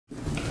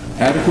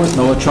Adequate and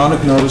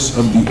electronic notice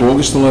of the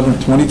August 11,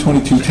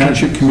 2022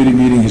 Township Committee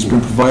meeting has been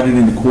provided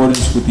in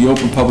accordance with the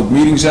Open Public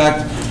Meetings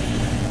Act,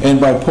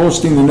 and by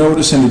posting the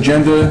notice and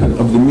agenda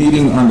of the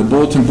meeting on the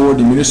bulletin board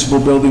in the municipal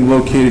building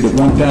located at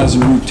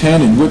 1000 Route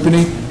 10 in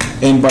Whippany,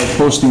 and by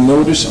posting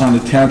notice on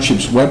the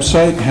Township's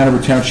website,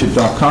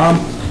 hanovertownship.com,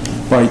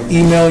 by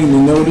emailing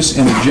the notice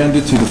and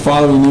agenda to the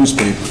following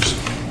newspapers: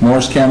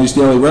 Morris County's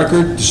Daily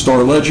Record, the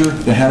Star Ledger,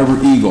 the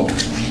Hanover Eagle,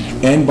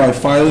 and by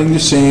filing the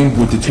same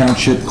with the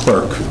Township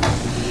Clerk.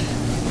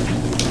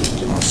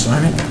 I'll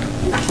sign it.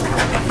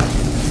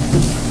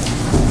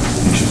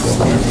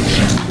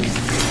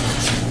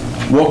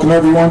 Welcome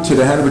everyone to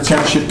the Hanover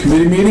Township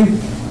Committee meeting.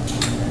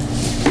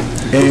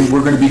 And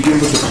we're going to begin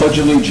with the Pledge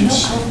of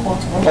Allegiance.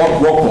 Oh,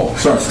 roll call.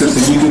 Sorry,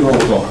 we do roll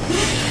call.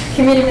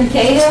 Committeeman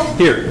Cahill.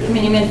 Here.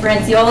 Committeeman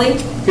Francioli.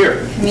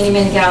 Here.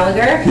 Committeeman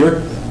Gallagher.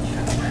 Here.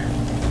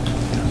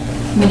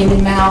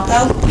 Committeeman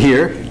Malco.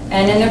 Here.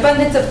 And in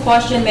abundance of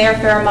caution, Mayor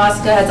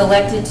Faramasca has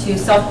elected to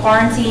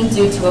self-quarantine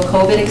due to a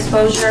COVID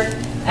exposure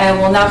and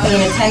will not be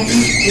in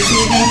attendance this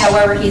evening.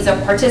 However, he's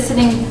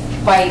participating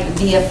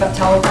via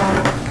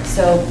telephone,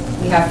 so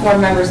we have 4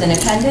 members in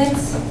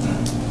attendance.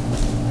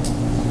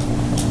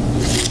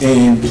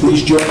 And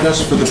please join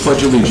us for the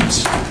Pledge of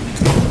Allegiance.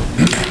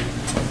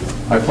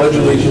 I pledge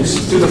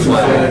allegiance to the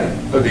flag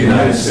of the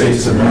United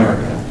States of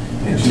America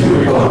and to the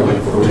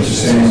republic for which it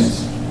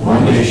stands,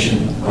 one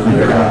nation,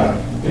 under God,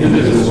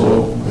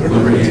 indivisible, with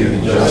liberty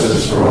and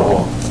justice for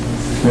all.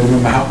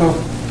 Committeeman Malco.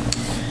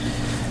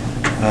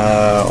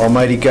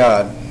 Almighty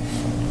God,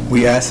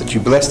 we ask that you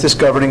bless this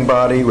governing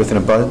body with an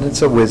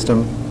abundance of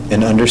wisdom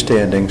and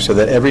understanding so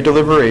that every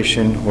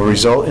deliberation will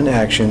result in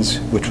actions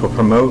which will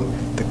promote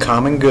the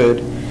common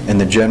good and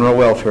the general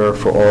welfare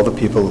for all the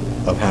people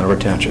of Hanover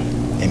Township.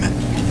 Amen.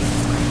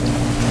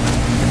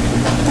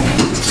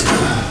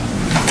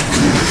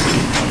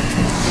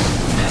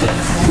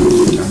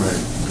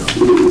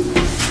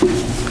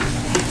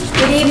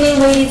 Good evening,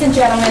 ladies and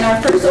gentlemen. Our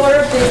first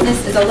order of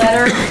business is a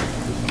letter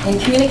in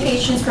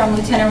communications from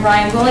Lieutenant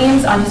Ryan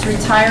Williams on his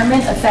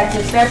retirement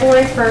effective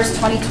February 1st,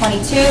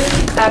 2022,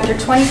 after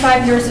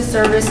 25 years of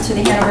service to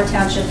the Hanover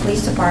Township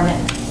Police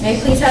Department. May I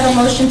please have a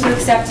motion to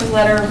accept his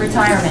letter of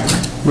retirement?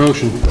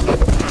 Motion.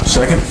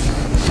 Second.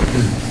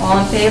 All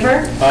in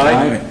favor?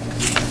 Aye.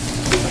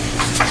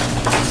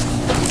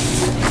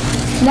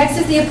 Next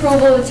is the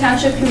approval of the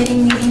Township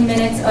Committee meeting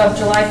minutes of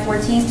July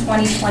 14th,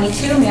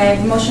 2022. May I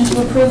have a motion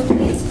to approve,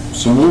 please?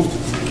 So moved.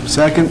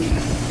 Second.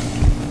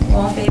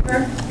 All in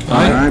favor?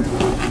 Aye.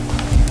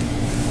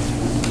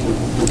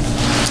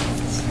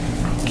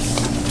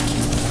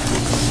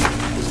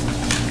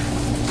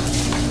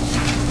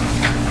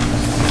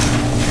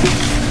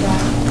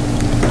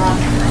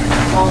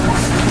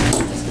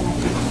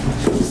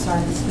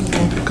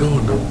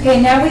 Okay,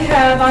 now we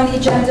have on the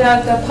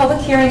agenda the public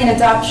hearing and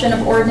adoption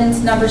of ordinance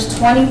numbers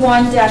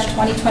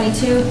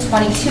 21-2022,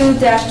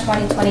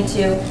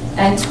 22-2022,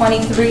 and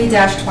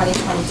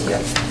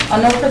 23-2022.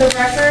 I'll note for the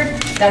record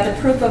that the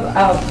proof of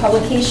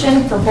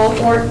publication for both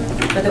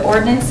for the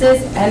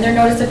ordinances and their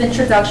notice of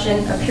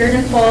introduction appeared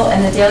in full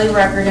in the daily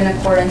record in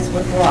accordance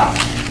with law.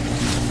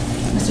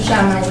 Mr.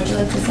 Shamrock, would you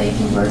like to say a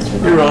few words?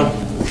 You're on.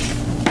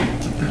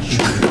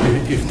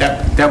 If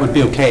that would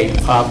be okay.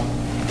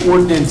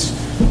 Ordinance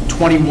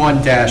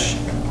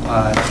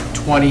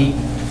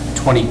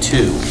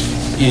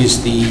 21-2022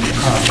 is the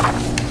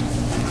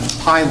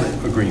pilot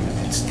agreement.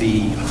 It's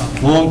the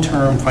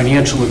long-term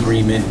financial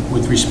agreement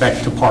with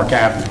respect to Park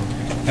Avenue.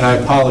 And I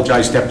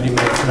apologize, Deputy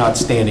Mayor, for not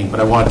standing, but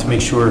I wanted to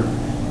make sure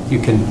you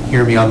can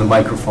hear me on the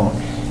microphone.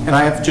 And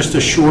I have just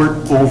a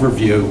short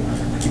overview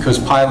because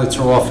pilots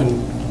are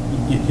often,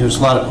 there's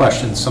a lot of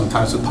questions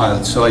sometimes with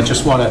pilots, so I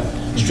just want to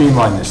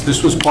streamline this.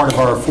 This was part of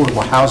our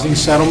affordable housing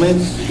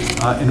settlement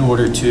in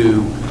order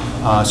to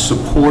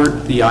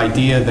support the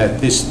idea that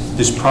this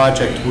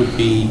project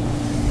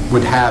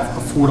would have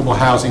affordable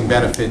housing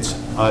benefits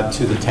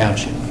to the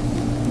township.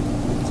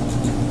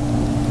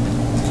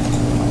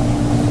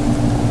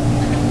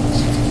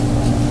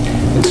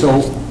 And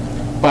so,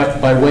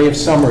 by way of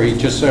summary,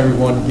 just so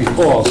everyone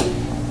recalls,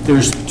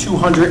 there's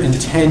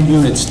 210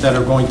 units that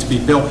are going to be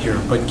built here,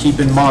 but keep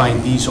in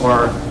mind these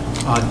are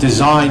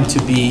designed to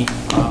be,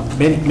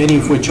 many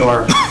of which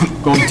are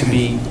going to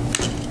be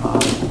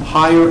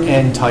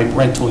higher-end type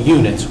rental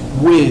units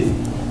with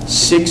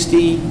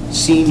 60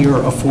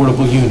 senior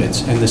affordable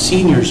units. And the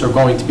seniors are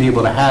going to be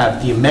able to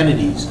have the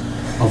amenities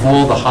of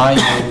all the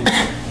high-end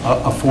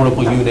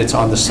affordable units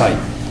on the site.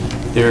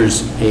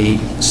 There's a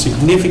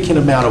significant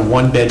amount of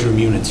one-bedroom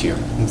units here.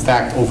 In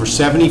fact, over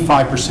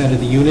 75% of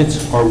the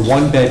units are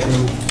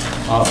one-bedroom,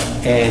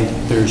 and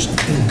there's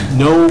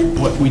no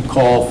what we'd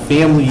call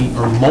family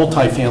or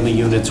multi-family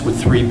units with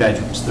 3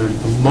 bedrooms. The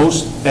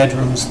most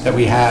bedrooms that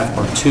we have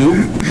are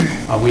 2.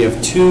 We have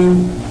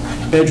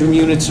 2-bedroom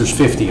units. There's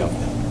 50 of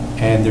them,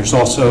 and there's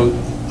also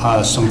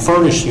some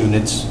furnished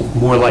units,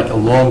 more like a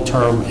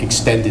long-term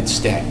extended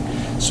stay.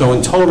 So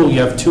in total, you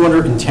have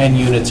 210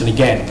 units, and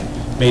again,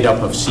 made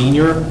up of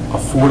senior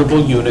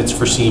affordable units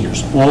for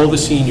seniors. All the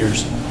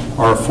seniors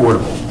are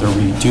affordable.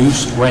 They're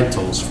reduced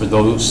rentals for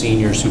those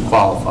seniors who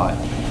qualify.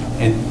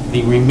 And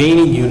the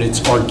remaining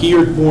units are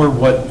geared more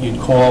what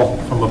you'd call,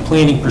 from a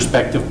planning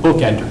perspective,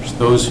 bookenders.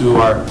 Those who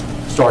are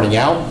starting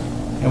out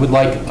and would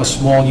like a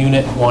small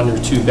unit, 1 or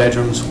 2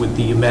 bedrooms with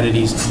the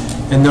amenities,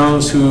 and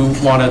those who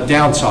want to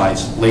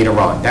downsize later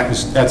on.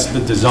 That's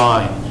the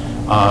design,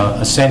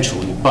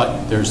 essentially.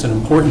 But there's an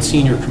important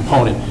senior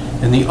component.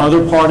 And the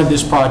other part of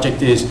this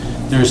project is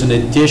there's an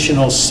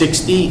additional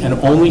 60 and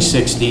only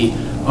 60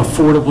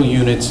 affordable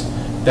units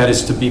that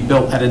is to be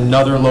built at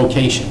another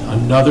location,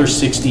 another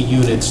 60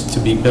 units to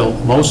be built.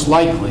 Most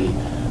likely,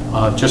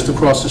 just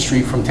across the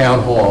street from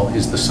Town Hall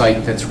is the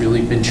site that's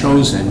really been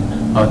chosen,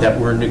 that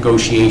we're in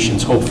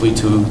negotiations, hopefully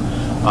to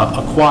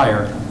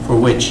acquire, for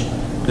which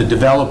the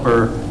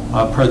developer,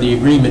 per the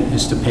agreement,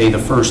 is to pay the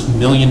first $1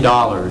 million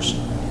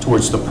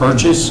towards the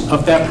purchase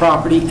of that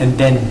property and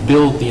then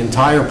build the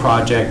entire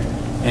project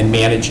and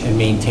manage and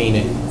maintain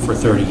it for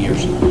 30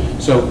 years.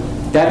 So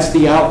that's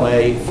the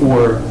outlay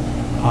for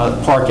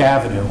Park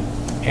Avenue.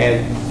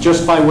 And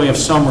just by way of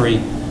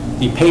summary,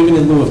 the payment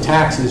in lieu of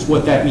taxes,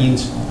 what that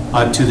means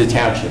to the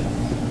township.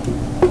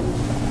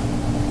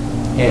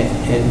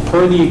 And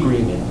per the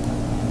agreement,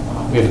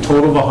 we have a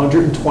total of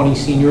 120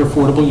 senior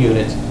affordable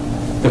units.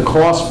 The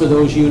cost for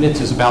those units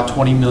is about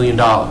 $20 million.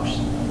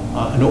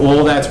 And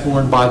all that's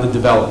borne by the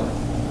developer.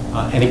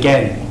 And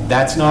again,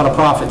 that's not a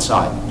profit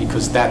side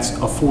because that's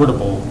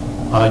affordable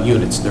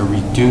units. They're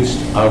reduced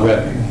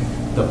revenue.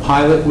 The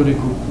pilot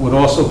would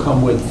also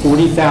come with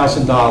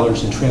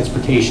 $40,000 in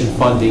transportation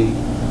funding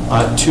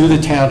to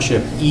the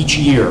township each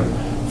year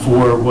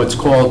for what's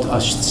called a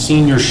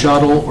senior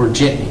shuttle or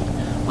jitney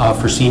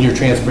for senior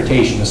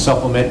transportation to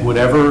supplement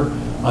whatever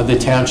the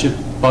township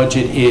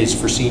budget is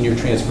for senior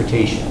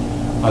transportation.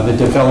 The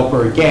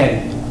developer,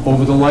 again,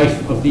 over the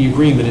life of the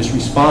agreement, is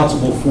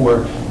responsible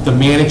for the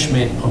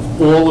management of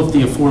all of the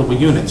affordable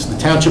units. The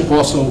township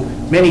also,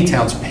 many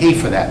towns pay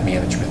for that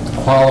management,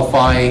 the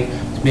qualifying,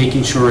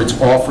 making sure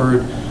it's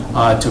offered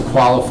to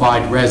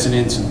qualified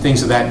residents and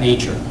things of that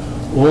nature.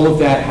 All of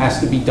that has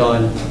to be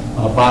done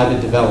by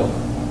the developer.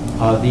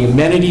 The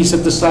amenities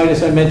of the site,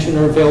 as I mentioned,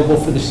 are available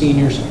for the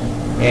seniors,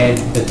 and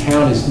the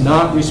town is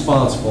not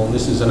responsible, and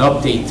this is an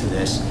update to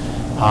this.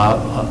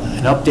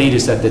 An update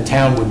is that the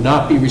town would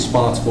not be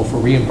responsible for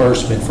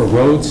reimbursement for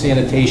road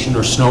sanitation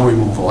or snow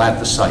removal at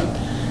the site.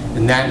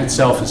 And that in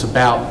itself is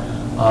about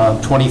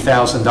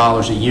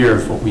 $20,000 a year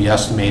is what we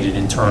estimated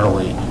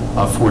internally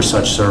for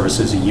such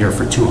services a year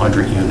for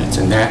 200 units.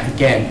 And that,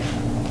 again,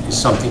 is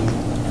something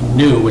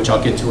new, which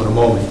I'll get to in a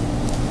moment.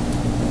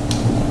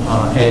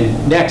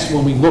 And next,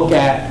 when we look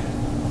at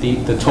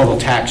the total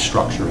tax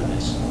structure of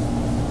this.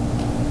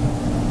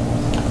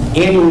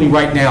 Annually,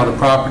 right now, the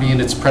property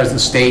in its present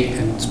state,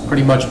 and it's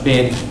pretty much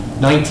been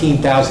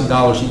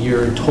 $19,000 a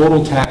year in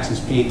total taxes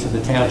paid to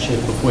the township,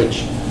 of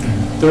which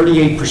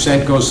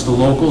 38% goes to the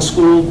local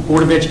school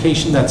board of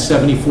education. That's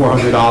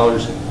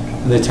 $7,400,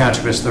 and the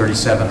township has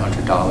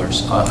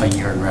 $3,700 a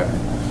year in revenue.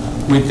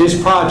 With this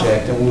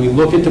project, and when we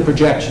look at the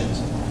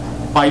projections,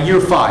 by year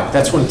 5,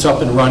 that's when it's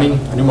up and running.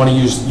 I didn't want to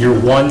use year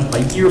 1. By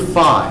year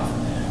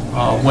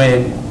 5,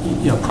 when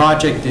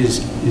project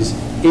is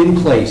in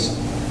place,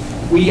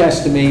 we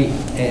estimate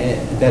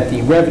that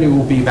the revenue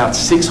will be about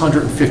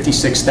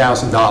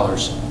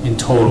 $656,000 in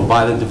total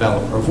by the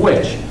developer, of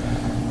which,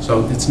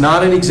 so it's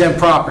not an exempt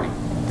property.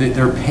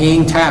 They're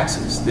paying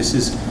taxes. This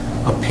is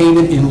a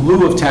payment in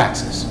lieu of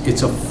taxes.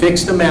 It's a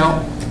fixed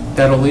amount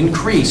that'll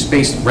increase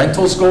based,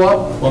 rentals go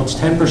up, well, it's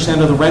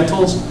 10% of the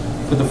rentals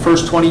for the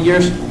first 20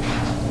 years,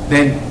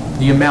 then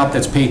the amount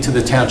that's paid to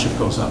the township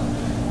goes up.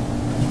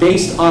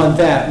 Based on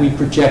that, we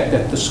project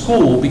that the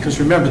school, because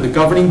remember, the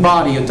governing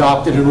body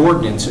adopted an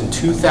ordinance in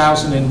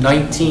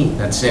 2019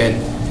 that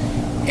said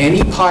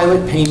any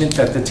pilot payment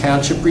that the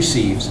township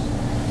receives,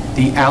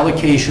 the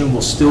allocation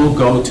will still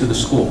go to the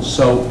school.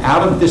 So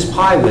out of this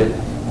pilot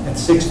at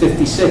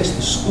 656,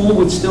 the school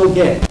would still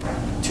get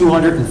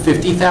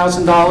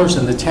 $250,000,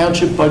 and the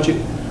township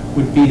budget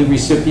would be the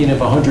recipient of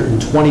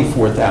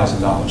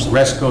 $124,000. The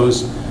rest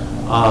goes,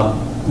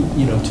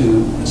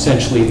 to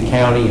essentially the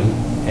county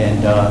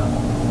and the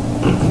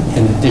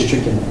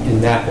district in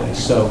that way.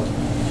 So,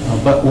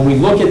 but when we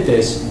look at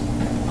this,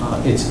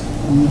 it's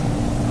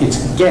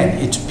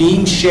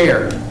being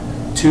shared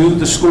to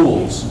the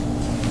schools.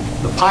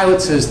 The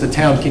pilot says the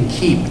town can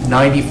keep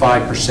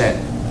 95%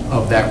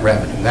 of that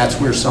revenue. That's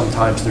where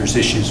sometimes there's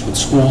issues with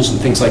schools and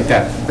things like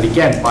that. But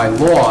again, by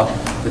law,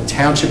 the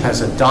township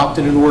has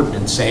adopted an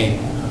ordinance saying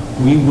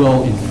we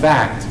will, in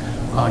fact,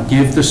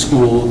 give the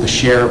school the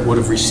share it would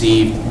have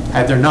received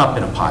had there not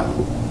been a pilot.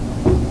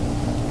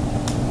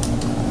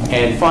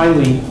 And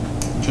finally,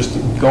 just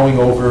going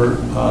over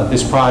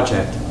this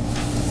project,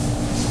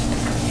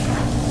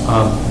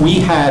 we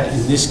had,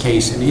 in this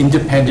case, an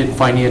independent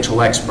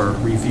financial expert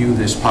review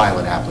this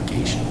pilot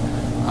application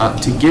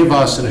to give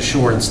us an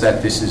assurance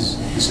that this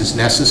is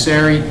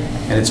necessary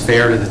and it's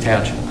fair to the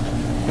township.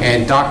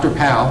 And Dr.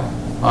 Powell,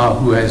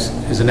 who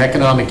is an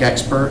economic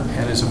expert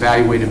and has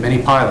evaluated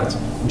many pilots,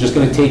 I'm just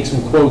going to take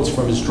some quotes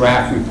from his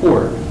draft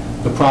report.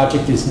 the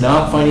project is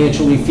not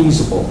financially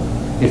feasible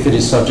if it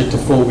is subject to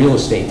full real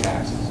estate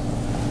taxes.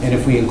 And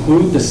if we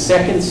include the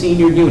second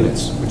senior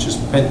units, which is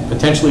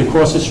potentially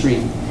across the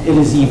street, it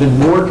is even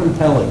more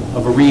compelling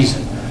of a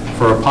reason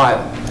for a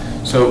pilot.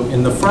 So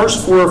in the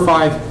first 4 or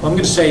 5, I'm going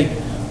to say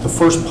the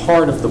first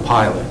part of the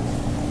pilot,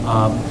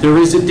 there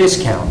is a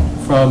discount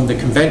from the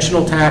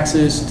conventional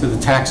taxes to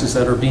the taxes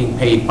that are being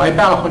paid by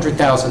about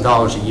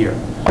 $100,000 a year.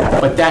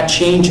 But that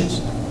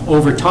changes.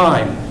 Over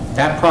time,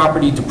 that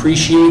property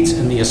depreciates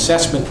and the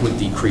assessment would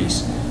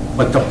decrease.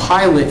 But the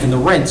pilot and the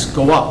rents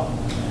go up.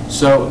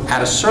 So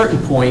at a certain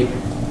point,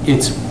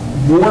 it's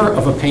more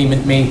of a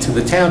payment made to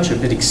the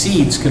township. It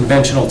exceeds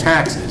conventional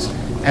taxes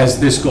as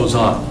this goes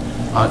on.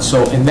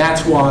 And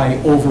that's why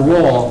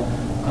overall,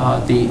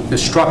 the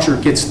structure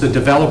gets the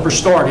developer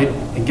started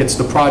and gets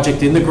the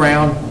project in the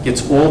ground,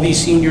 gets all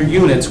these senior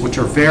units, which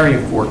are very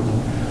important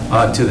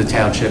to the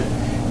township.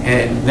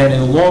 And then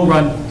in the long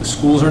run, the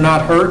schools are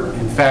not hurt.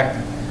 In fact,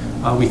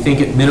 we think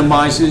it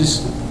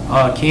minimizes,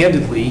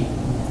 candidly,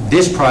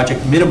 this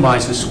project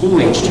minimizes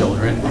school-age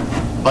children,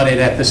 but it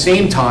at the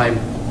same time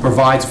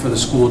provides for the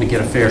school to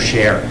get a fair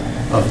share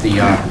of the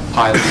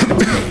pilot.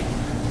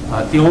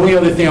 The only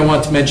other thing I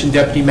want to mention,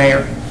 Deputy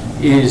Mayor,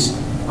 is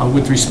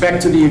with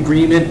respect to the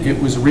agreement, it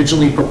was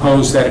originally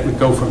proposed that it would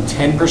go from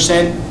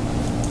 10%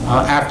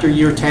 after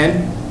year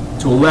 10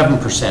 to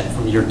 11%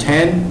 from year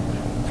 10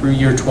 through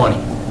year 20.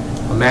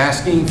 I'm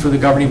asking for the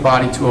governing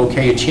body to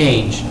okay a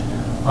change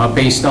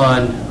based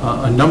on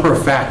a number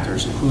of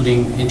factors,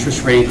 including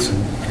interest rates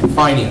and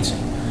financing,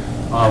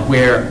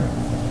 where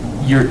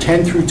year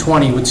 10 through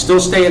 20 would still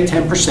stay at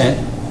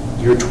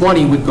 10%, year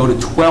 20 would go to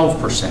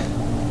 12%,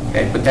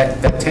 okay? But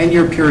that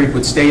 10-year period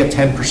would stay at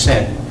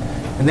 10%,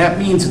 and that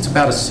means it's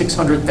about a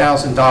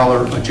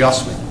 $600,000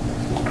 adjustment.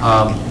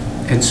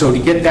 And so to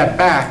get that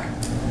back,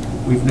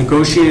 we've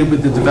negotiated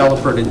with the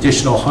developer an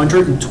additional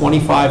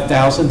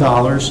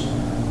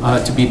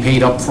 $125,000 to be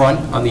paid up front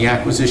on the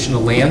acquisition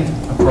of land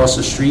across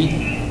the street.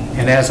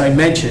 And as I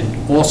mentioned,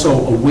 also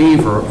a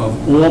waiver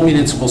of all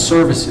municipal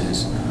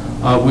services,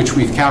 which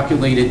we've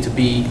calculated to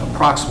be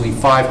approximately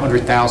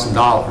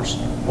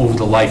 $500,000 over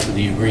the life of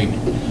the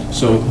agreement.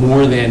 So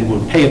more than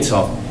will pay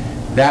itself.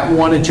 That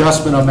one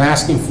adjustment I'm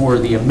asking for,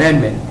 the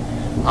amendment,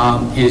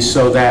 is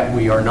so that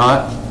we are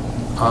not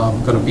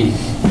going to be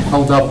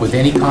held up with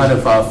any kind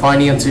of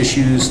finance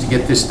issues to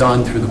get this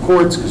done through the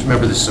courts, because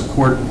remember, this is a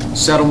court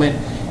settlement.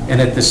 And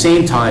at the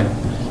same time,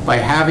 by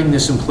having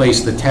this in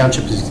place, the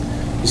township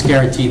is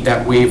guaranteed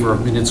that waiver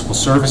of municipal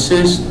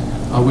services,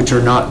 which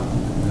are not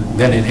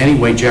then in any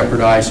way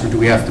jeopardized, or do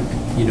we have to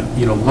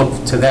look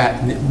to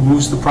that, and it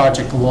moves the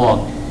project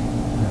along.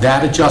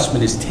 That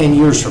adjustment is 10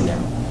 years from now.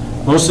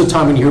 Most of the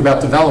time when you hear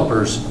about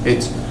developers,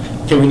 it's,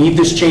 okay, we need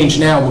this change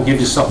now, we'll give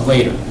you something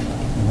later.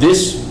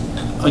 This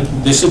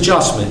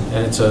adjustment,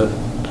 and it's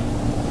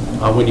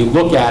when you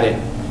look at it,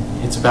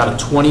 it's about a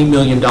 $20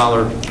 million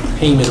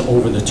payment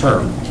over the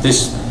term.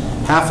 This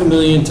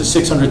 $500,000 to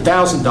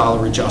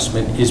 $600,000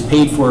 adjustment is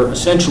paid for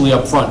essentially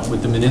up front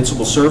with the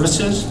municipal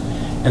services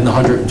and the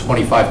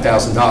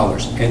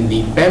 $125,000. And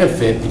the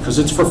benefit, because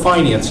it's for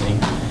financing,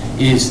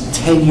 is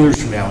 10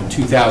 years from now in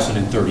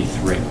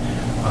 2033.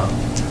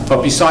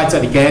 But besides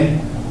that,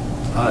 again,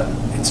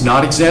 it's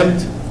not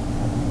exempt.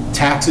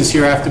 Taxes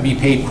here have to be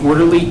paid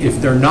quarterly. If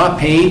they're not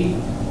paid,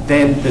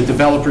 then the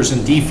developer's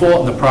in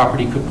default and the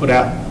property could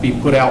be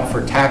put out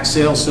for tax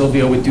sale.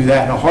 Sylvia would do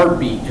that in a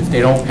heartbeat if they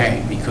don't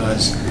pay,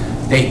 because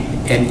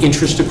and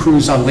interest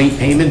accrues on late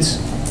payments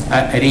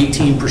at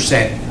 18%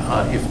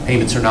 if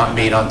payments are not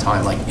made on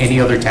time, like any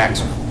other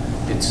tax.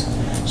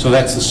 So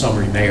that's the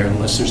summary, Mayor,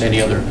 unless there's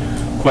any other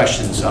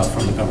questions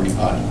from the governing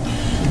body.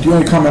 The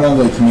only comment I'd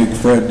like to make,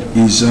 Fred,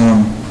 is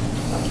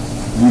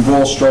we've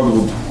all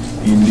struggled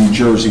in New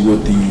Jersey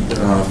with the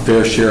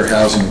fair share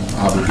housing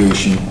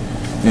obligation,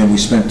 and we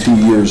spent 2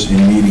 years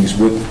in meetings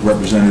with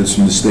representatives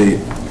from the state.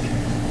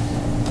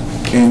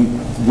 And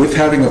with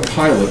having a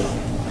pilot,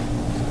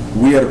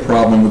 we had a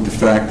problem with the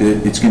fact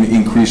that it's going to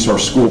increase our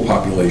school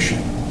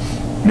population.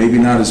 Maybe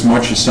not as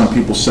much as some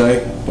people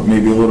say, but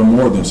maybe a little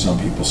more than some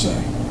people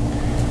say.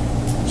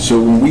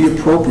 So when we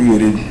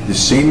appropriated the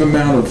same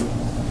amount of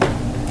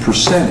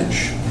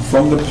percentage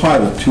from the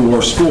pilot to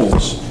our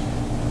schools,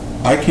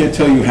 I can't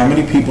tell you how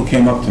many people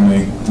came up to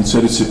me and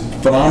said, it's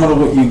phenomenal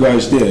what you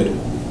guys did.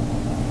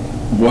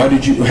 How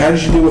did you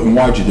do it and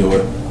why'd you do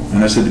it?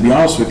 And I said, to be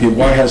honest with you,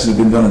 why hasn't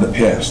it been done in the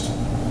past?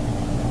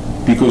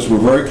 Because we're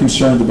very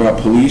concerned about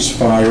police,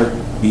 fire,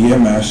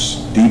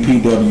 EMS,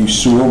 DPW,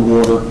 sewer,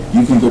 water.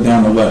 You can go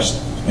down the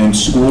list. And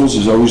schools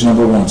is always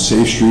number one,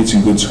 safe streets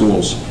and good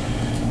schools.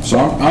 So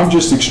I'm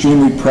just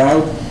extremely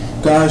proud,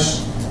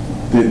 guys,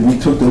 that we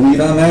took the lead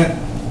on that.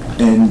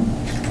 And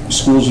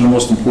schools are the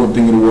most important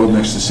thing in the world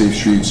next to safe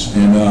streets.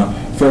 And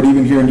Fred,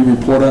 even hearing the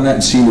report on that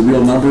and seeing the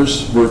real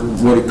numbers,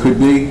 what it could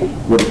be,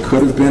 what it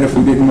could have been if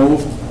we didn't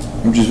move,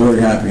 I'm just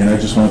very happy, and I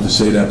just wanted to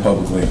say that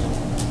publicly.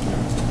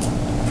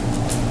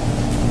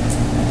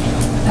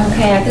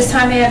 Okay, at this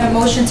time, may I have a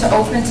motion to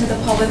open to the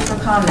public for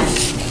comment?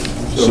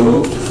 So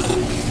moved.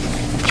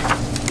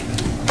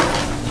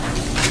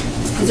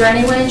 there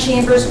anyone in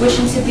chambers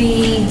wishing to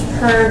be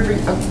heard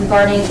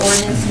regarding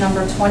ordinance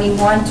number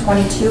 21,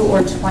 22,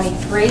 or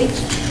 23?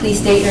 Please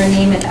state your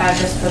name and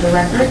address for the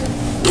record.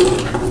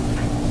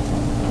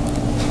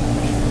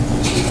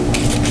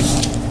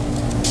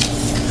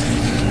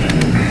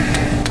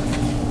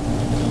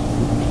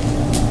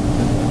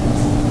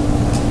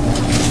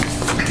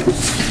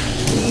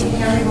 Good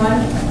evening,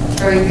 everyone.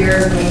 Terry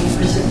Beer, Main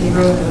Parsippany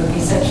Road, the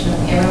B section of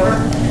Hanover.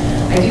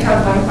 I do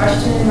have one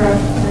question in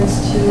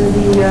reference to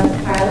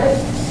the pilot.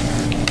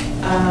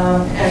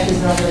 Actually,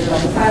 it's not really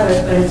about the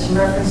pilot, but it's in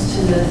reference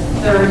to the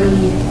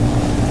 30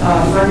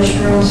 furnished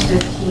rooms,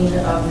 15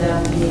 of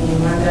them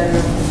being one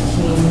bedroom,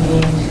 15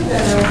 being two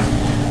bedroom.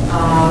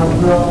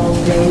 Will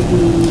they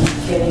be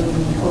getting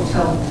the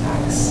hotel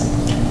tax?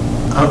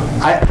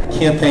 I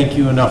can't thank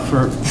you enough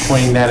for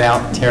pointing that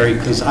out, Terry,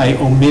 because I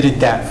omitted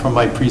that from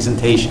my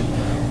presentation.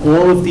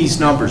 All of these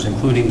numbers,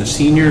 including the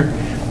senior,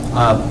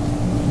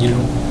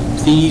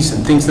 fees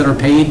and things that are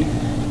paid,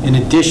 in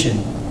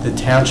addition, the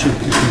township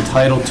is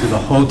entitled to the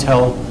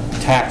hotel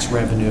tax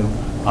revenue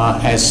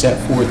as set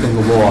forth in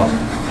the law.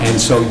 And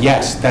so,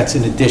 yes, that's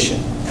an addition.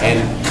 And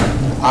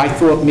I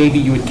thought maybe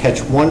you would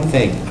catch one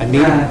thing. I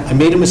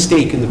made a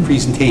mistake in the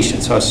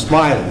presentation, so I was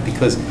smiling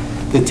because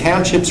the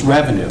township's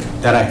revenue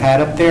that I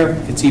had up there,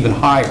 it's even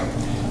higher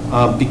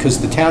because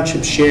the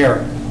township's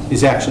share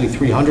is actually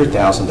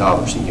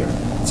 $300,000 a year.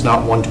 It's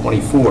not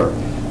 $124,000.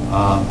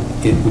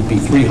 It would be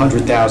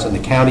 $300,000. The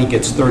county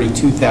gets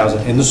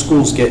 $32,000, and the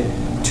schools get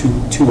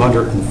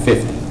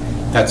 $250,000.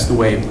 That's the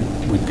way it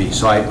would be.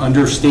 So I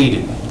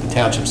understated the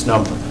township's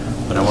number,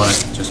 but I want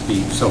to just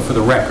be, so for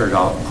the record,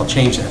 I'll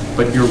change that.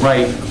 But you're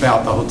right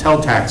about the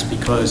hotel tax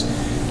because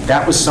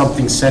that was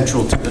something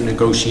central to the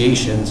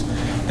negotiations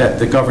that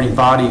the governing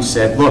body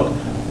said, look,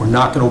 we're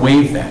not going to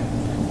waive that.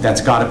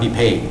 That's got to be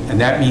paid. And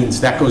that means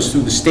that goes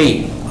through the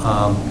state,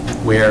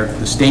 where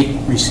the state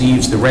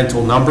receives the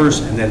rental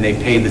numbers and then they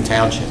pay the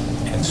township.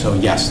 And so,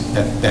 yes,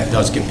 that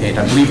does get paid.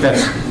 I believe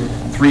that's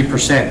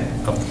 3%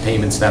 of the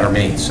payments that are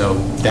made. So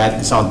that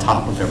is on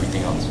top of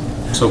everything else.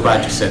 I'm so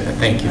glad you said that.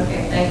 Thank you.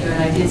 Okay, thank you.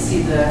 And I did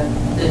see the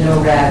no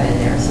RAB in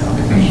there, so I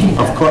appreciate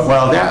that. Of course.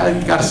 Well, I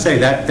got to say,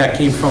 that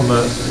came from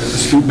an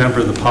astute member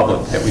of the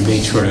public that we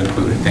made sure to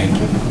include it. Thank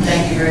you.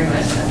 Thank you very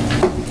much.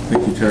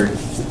 Thank you, Terry.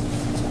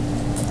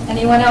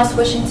 Anyone else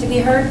wishing to be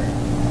heard?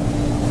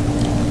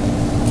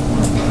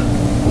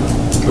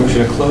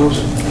 Motion to close.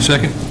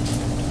 Second.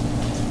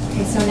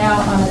 Okay, so now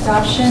on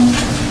adoption.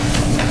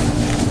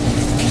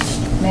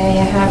 May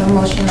I have a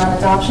motion on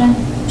adoption?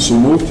 So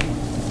moved.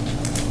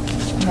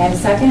 May I have a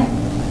second?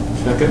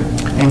 Second.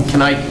 And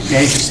may I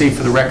just say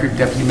for the record,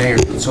 Deputy Mayor,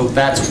 so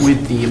that's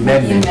with the With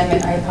amendment. the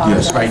amendment, I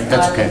apologize. Yes, right,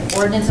 that's okay.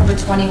 Ordinance number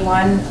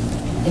 21,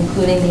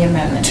 including the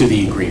amendment. To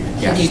the agreement,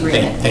 yes. To the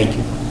agreement. Thank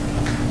you.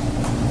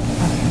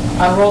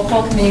 Roll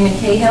call, Committeeman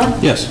Cahill.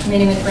 Yes.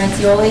 Committeeman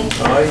Francioli.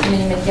 Aye.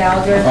 Committeeman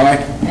Gallagher. Aye.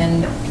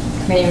 And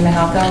Committeeman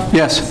Mahalko.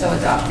 Yes. So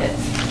adopted.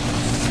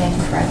 Thank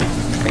you, Fred.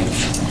 Thank you.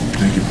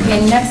 Thank you. Okay,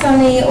 next on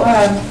the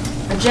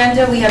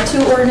agenda, we have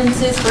two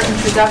ordinances for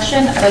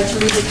introduction. I'd like to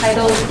read the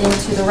titles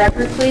into the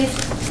record, please.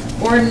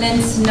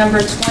 Ordinance number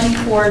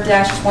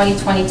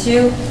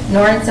 24-2022, an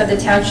ordinance of the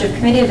Township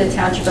Committee of the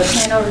Township of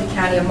Hanover, the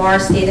County of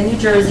Morris, State of New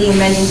Jersey,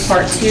 amending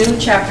Part 2,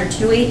 Chapter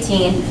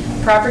 218,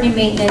 Property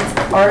Maintenance,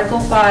 Article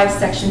 5,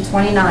 Section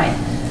 29,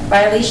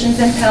 violations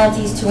and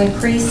penalties to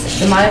increase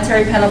the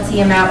monetary penalty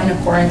amount in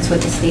accordance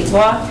with the state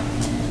law.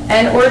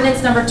 And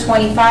ordinance number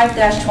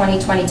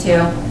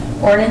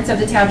 25-2022, ordinance of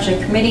the Township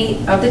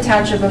Committee of the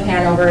Township of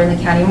Hanover in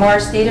the County of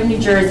Morris, State of New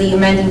Jersey,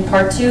 amending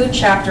Part 2,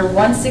 Chapter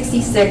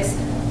 166,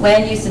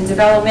 Land Use and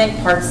Development,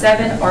 Part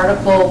 7,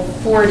 Article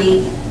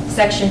 40,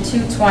 Section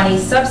 220,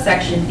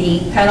 Subsection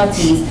B,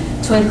 Penalties,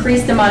 to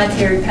increase the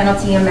monetary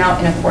penalty amount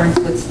in accordance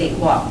with state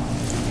law.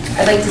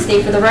 I'd like to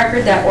state for the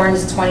record that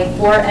ordinance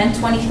 24 and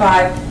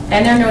 25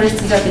 and their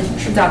notices of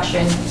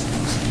introduction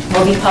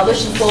will be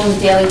published in full in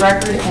the Daily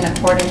Record in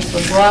accordance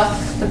with law.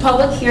 The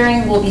public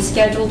hearing will be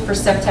scheduled for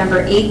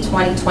September 8,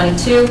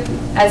 2022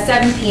 at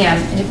 7 p.m.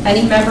 And if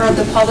any member of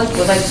the public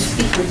would like to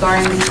speak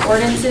regarding these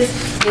ordinances,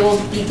 they will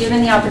be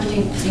given the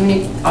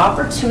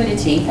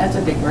opportunity, that's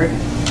a big word,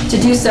 to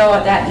do so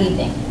that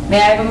evening.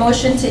 May I have a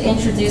motion to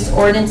introduce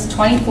ordinance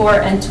 24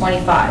 and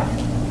 25?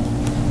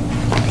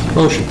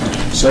 Motion.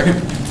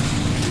 Second.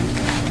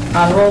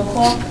 On roll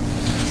call,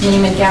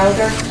 Committeeman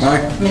Gallagher.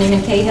 Aye.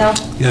 Committeeman Cahill.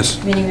 Yes.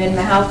 Committeeman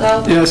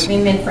Mahalko. Yes.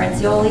 Committeeman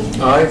Francioli.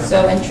 Aye.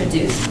 So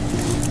introduced.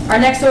 Our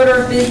next order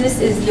of business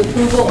is the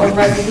approval of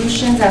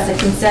resolutions as a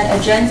consent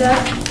agenda.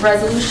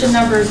 Resolution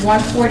numbers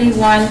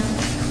 141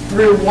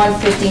 through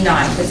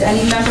 159. Does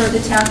any member of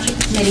the Township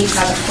Committee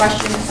have a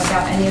question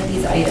about any of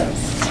these items?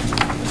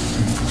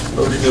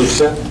 Motion to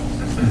accept.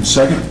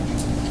 Second.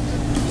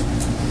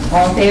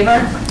 All in favor?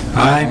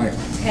 Aye.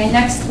 Okay,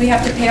 next we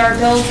have to pay our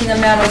bills in the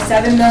amount of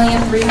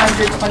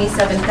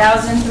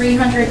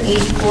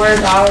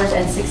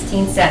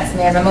 $7,327,384.16.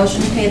 May I have a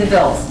motion to pay the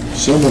bills?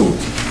 So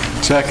moved.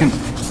 Second.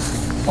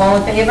 All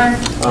in favor?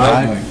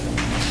 Aye.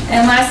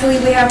 And lastly,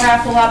 we have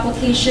raffle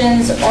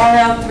applications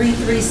RL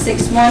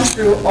 3361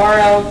 through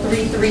RL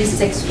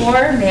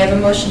 3364. May I have a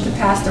motion to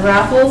pass the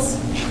raffles?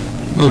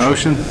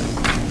 Motion.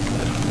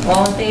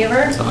 All in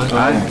favor?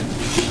 Aye.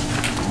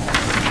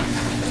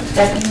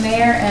 Deputy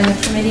Mayor and the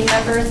committee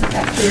members,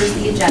 that clears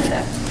the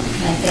agenda.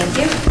 And I thank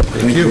you.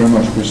 Thank you very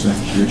much, Krista.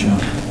 Your job.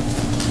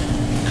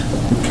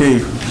 Okay.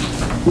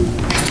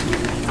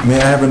 May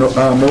I have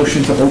a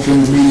motion to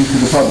open the meeting to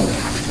the public?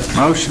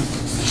 Motion.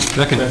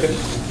 Second.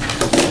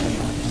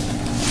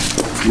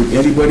 Would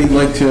anybody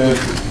like to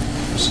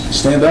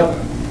stand up,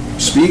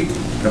 speak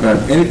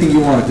about anything you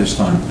want at this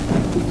time?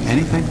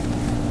 Anything?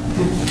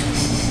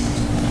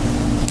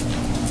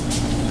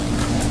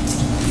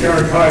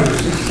 Gary Kaiser,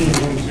 16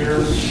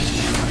 Windsor.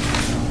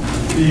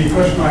 The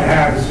question I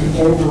have is, in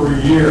over a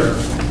year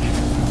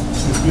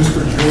since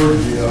Mr.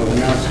 Giorgio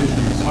announced his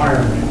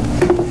retirement,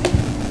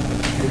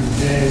 and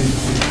then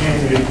the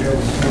candidate that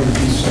was going to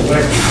be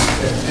selected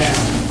stepped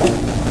down,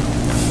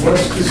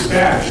 what's the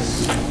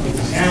status of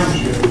the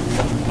township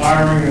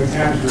hiring a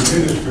township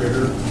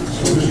administrator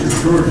so Mr.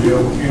 Giorgio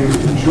can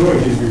enjoy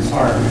his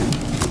retirement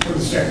for the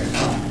second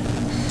time?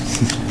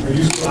 Are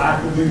you still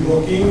actively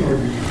looking, or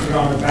did you put it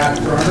on the back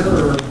burner,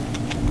 or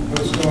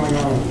what's going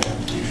on with that?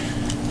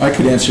 I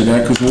could answer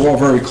that because we're all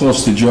very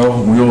close to Joe,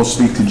 and we all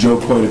speak to Joe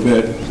quite a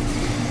bit.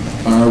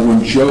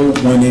 When Joe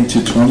went into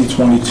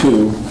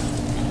 2022,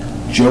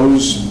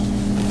 Joe's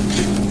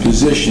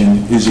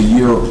position is a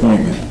year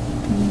appointment.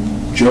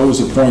 Joe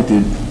is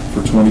appointed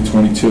for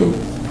 2022.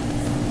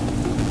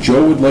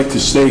 Joe would like to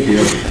stay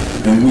here,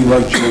 and we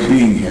like Joe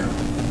being here.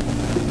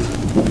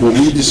 What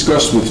we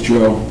discussed with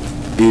Joe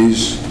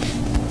is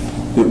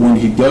that when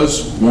he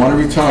does want to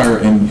retire,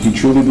 and he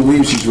truly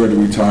believes he's ready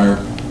to retire,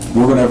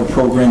 we're going to have a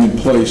program in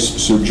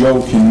place so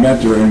Joe can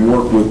mentor and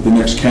work with the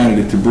next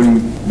candidate to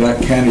bring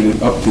that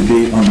candidate up to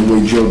date on the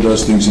way Joe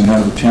does things in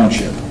Hanover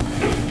Township.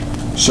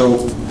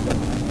 So,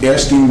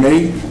 asking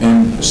me,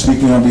 and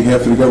speaking on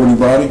behalf of the governing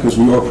body, because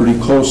we are pretty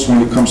close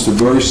when it comes to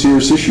very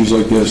serious issues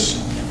like this,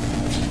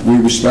 we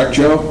respect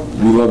Joe.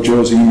 We love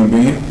Joe as a human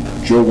being.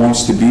 Joe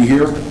wants to be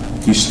here.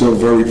 He's still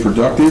very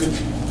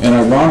productive. And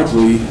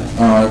ironically,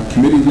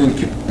 Committeeman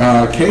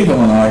Cahill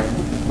and I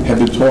have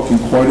been talking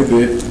quite a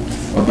bit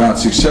about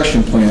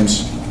succession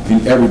plans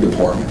in every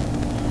department,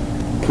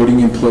 putting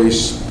in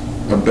place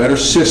a better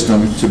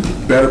system to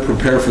better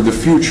prepare for the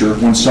future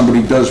when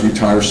somebody does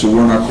retire so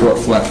we're not caught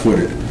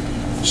flat-footed.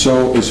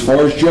 So as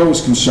far as Joe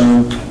is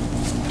concerned,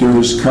 there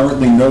is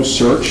currently no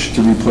search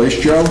to replace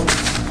Joe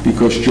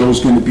because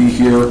Joe's going to be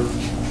here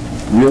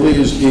really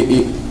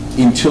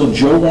until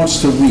Joe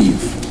wants to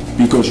leave,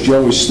 because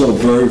Joe is still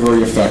very,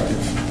 very effective.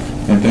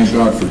 And thank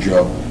God for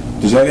Joe.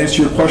 Does that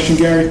answer your question,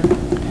 Gary?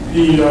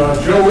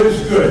 Joe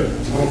is good.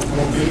 Don't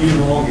get me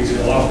wrong. He's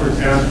a law for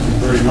town. He's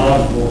very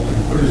knowledgeable.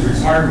 But his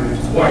retirement is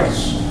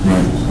twice.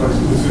 Right. Twice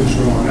this is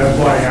wrong. That's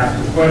why I asked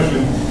the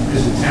question: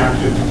 is the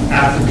township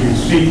actively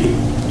seeking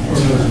for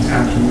another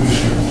township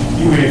administrator?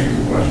 You answered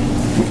the question.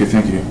 Okay,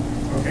 thank you.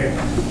 Okay.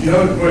 The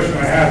other question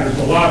I have: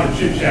 there's a lot of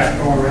chit chat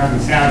going around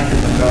the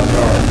township about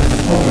our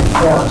public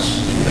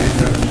parks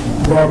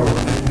and rubber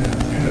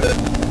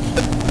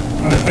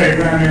on the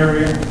playground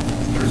area.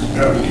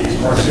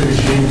 There's our city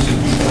teams and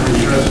people are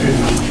interested.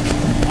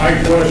 My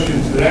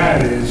question to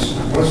that is,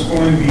 what's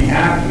going to be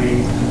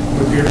happening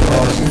with your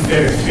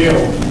synthetic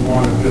field you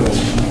want to build?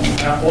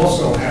 That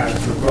also has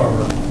the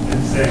rubber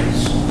and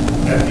things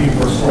that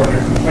people are starting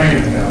to complain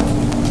about.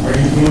 Are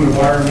you doing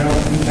environmental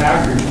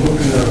impact? Are you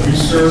looking at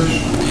research?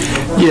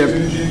 Yeah.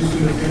 In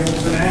the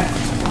fields and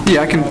that?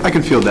 Yeah, I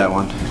can field that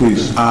one.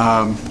 Please.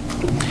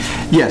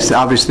 Yes,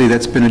 obviously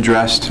that's been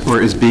addressed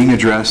or is being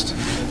addressed.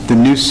 The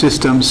new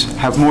systems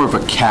have more of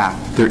a cap.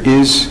 There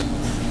is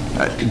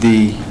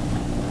the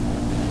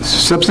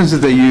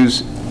substances they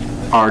use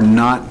are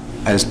not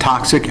as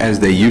toxic as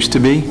they used to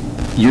be.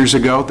 Years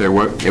ago, they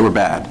were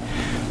bad,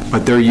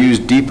 but they're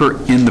used deeper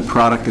in the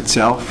product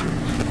itself,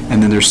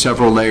 and then there's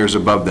several layers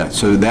above that,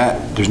 so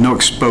that there's no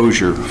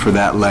exposure for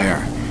that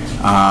layer.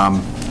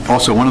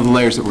 Also, one of the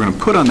layers that we're going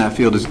to put on that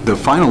field is the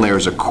final layer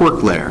is a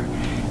cork layer,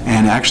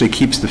 and actually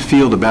keeps the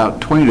field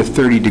about 20 to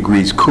 30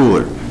 degrees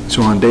cooler.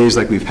 So on days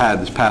like we've had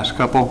this past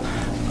couple,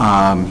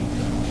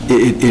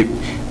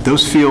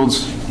 those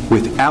fields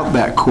without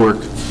that cork,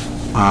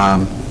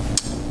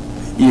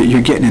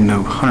 you're getting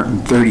into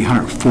 130,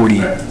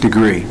 140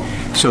 degree.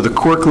 So the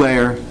cork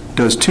layer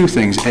does two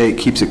things. A, it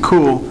keeps it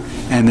cool,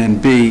 and then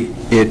B,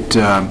 it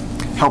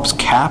helps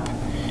cap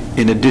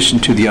in addition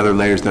to the other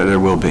layers that there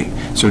will be.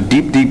 So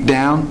deep, deep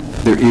down,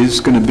 there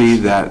is going to be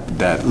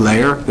that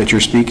layer that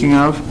you're speaking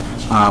of,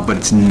 but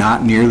it's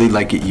not nearly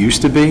like it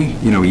used to be,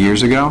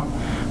 years ago.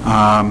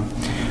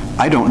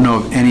 I don't know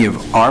of any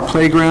of our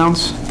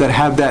playgrounds that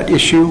have that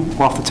issue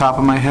off the top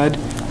of my head.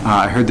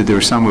 I heard that there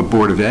were some with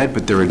Board of Ed,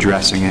 but they're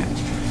addressing it.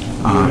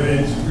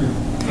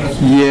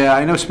 Yeah,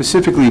 I know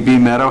specifically Bee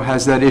Meadow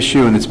has that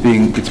issue, and it's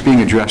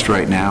being addressed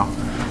right now.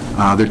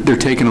 They're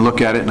taking a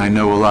look at it, and I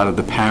know a lot of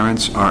the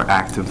parents are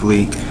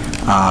actively,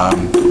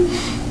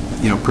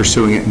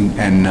 pursuing it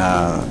and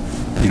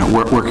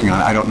working on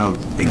it. I don't know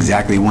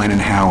exactly when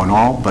and how and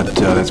all, but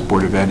that's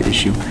Board of Ed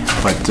issue.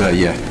 But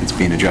yeah, it's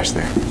being addressed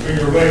there.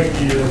 You're right,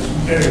 the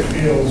synthetic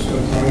fields, I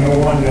know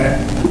one that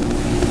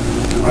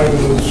I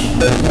was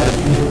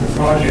working with the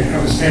project,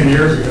 that was 10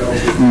 years ago.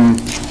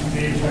 The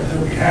age like that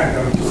we had,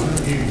 that was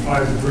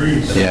 185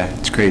 degrees. Yeah,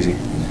 it's crazy.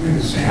 Between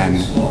the sand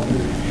and slope.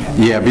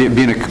 Yeah,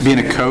 being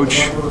a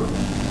coach,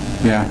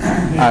 yeah,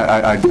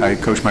 I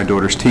coach my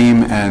daughter's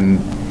team, and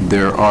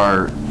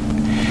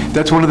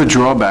that's one of the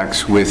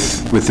drawbacks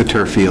with the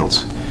turf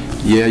fields.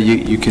 Yeah,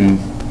 you can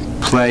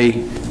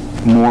play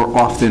more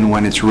often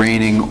when it's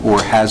raining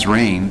or has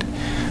rained,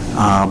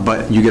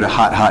 but you get a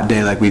hot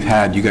day like we've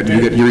had.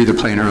 You're either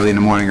playing early in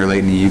the morning or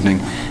late in the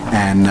evening,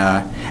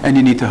 and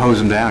you need to hose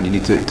them down. You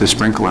need to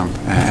sprinkle them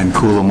and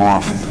cool them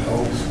off.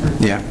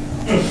 Yeah.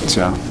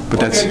 So, but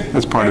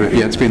that's part of it.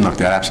 Yeah, it's being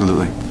looked at,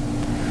 absolutely.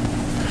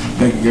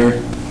 Thank you,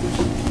 Gary.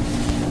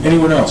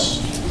 Anyone else?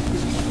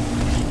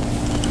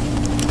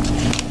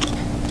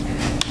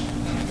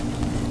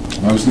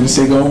 I was going to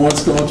say going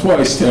once, going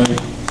twice, Tony.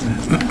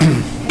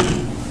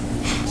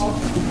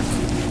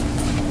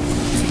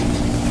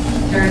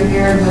 Terry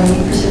Beard, when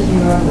you Pacific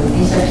Road with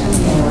B-section,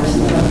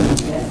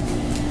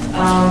 I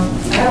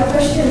have a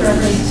question in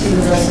reference to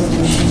the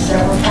resolutions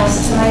that were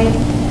passed tonight.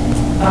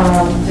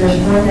 There's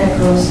one that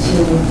goes to,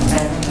 I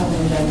don't know how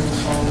many members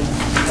from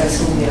that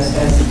Sylvia's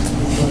guys is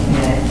looking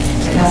at it.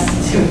 It has to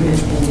do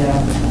with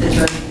the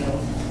dirt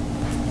field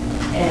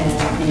and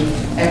the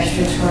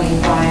extra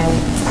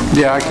 25.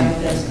 Yeah, I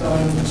can. That's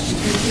going. Could you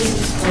please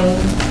explain?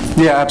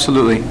 Yeah,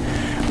 absolutely.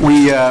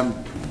 We,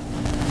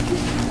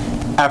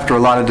 after a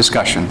lot of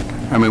discussion,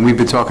 I mean, we've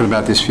been talking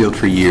about this field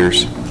for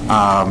years.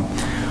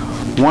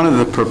 One of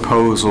the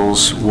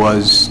proposals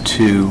was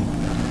to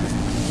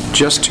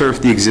just turf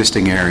the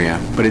existing area,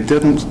 but it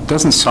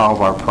doesn't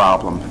solve our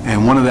problem.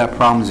 And one of that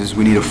problems is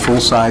we need a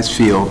full-size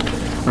field,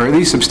 or at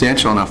least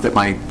substantial enough that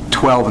my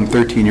 12 and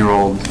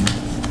 13-year-old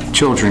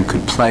children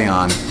could play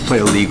a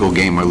legal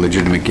game or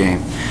legitimate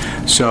game.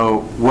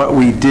 So what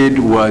we did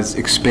was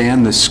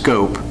expand the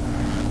scope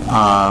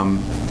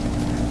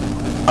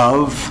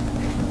of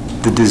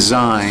the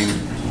design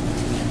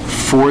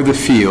for the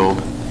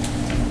field.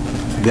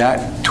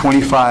 That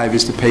 25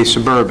 is to pay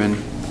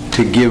Suburban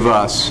to give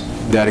us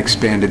that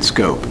expanded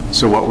scope.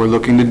 So what we're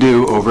looking to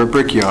do over at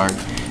Brickyard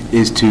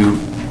is to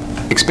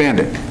expand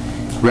it.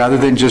 Rather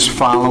than just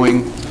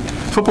following,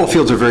 football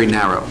fields are very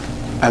narrow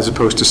as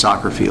opposed to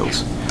soccer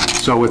fields.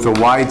 So with a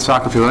wide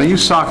soccer field, and I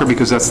use soccer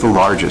because that's the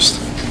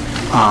largest.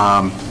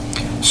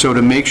 So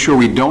to make sure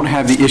we don't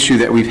have the issue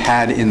that we've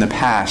had in the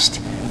past,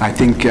 I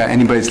think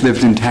anybody that's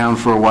lived in town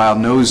for a while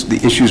knows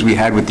the issues we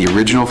had with the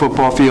original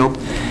football field.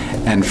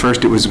 And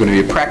first it was going to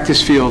be a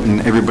practice field,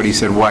 and everybody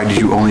said, why did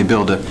you only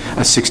build a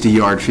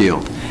 60-yard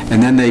field?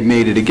 And then they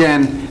made it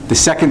again. The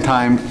second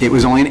time, it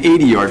was only an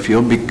 80-yard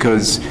field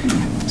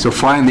so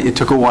finally it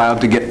took a while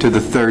to get to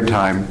the third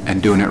time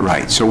and doing it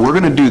right. So we're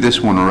going to do this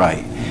one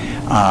right.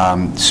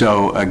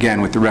 So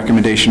again, with the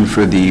recommendation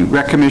for the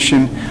Rec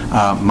Commission,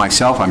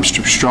 myself, I'm a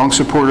strong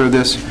supporter of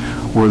this.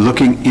 We're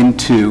looking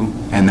into,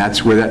 and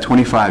that's where that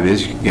 25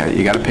 is,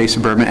 you got to pay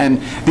Suburban.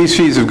 And these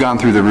fees have gone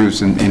through the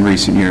roofs in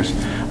recent years.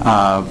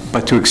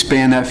 But to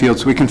expand that field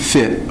so we can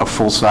fit a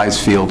full-size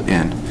field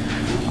in.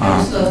 I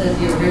just thought that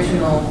the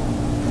original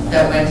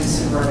that went to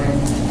Suburban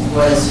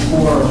was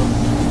for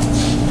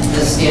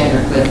the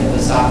standard width of a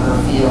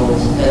soccer field. I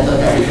thought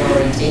that was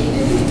already taken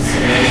into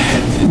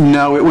consideration.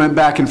 No, it went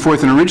back and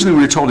forth, and originally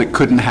we were told it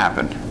couldn't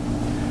happen.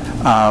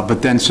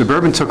 But then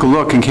Suburban took a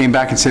look and came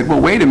back and said,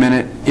 well, wait a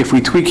minute, if we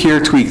tweak here,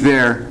 tweak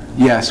there,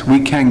 yes, we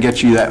can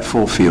get you that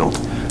full field.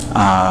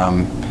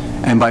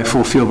 And by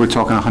full field, we're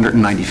talking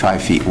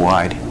 195 feet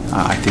wide,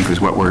 I think is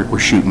what we're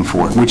shooting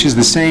for, which is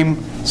the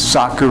same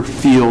soccer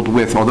field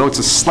width, although it's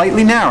a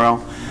slightly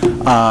narrow,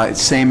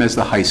 it's same as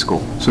the high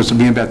school. So it's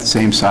being about the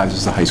same size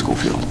as the high school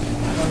field.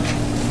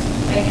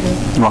 Thank you.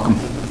 You're welcome.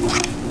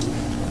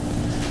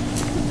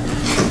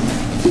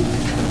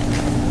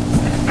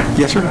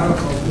 Yes, sir?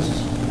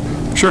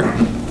 Sure.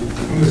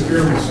 Ms.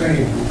 Beard was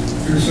saying,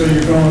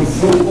 you're going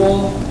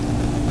football,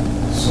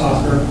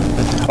 soccer.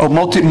 Oh,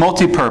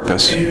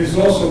 multi-purpose. And it's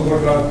also,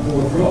 what about the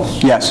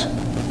lacrosse? Yes.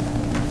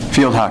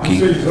 Field hockey,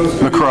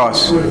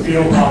 lacrosse.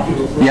 Field hockey,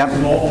 lacrosse, Yep.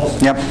 and all.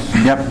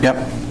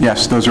 Yep.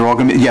 Yes, those are all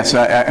going to be, yes,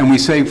 and we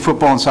say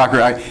football and soccer,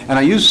 and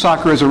I use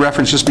soccer as a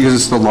reference just because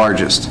it's the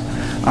largest,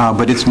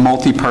 but it's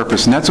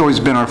multi-purpose, and that's always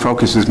been our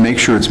focus, is make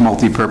sure it's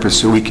multi-purpose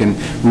so we can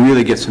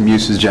really get some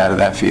usage out of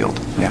that field.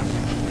 Yeah.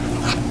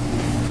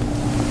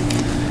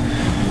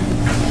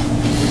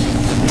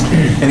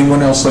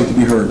 Anyone else like to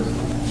be heard?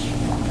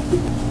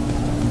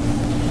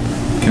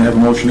 Can I have a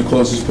motion to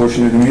close this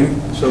portion of the meeting?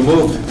 So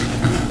moved.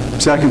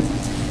 Second.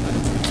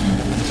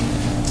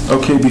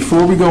 Okay,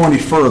 before we go any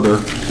further,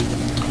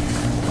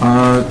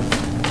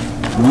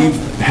 we've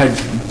had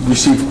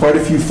received quite a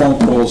few phone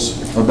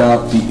calls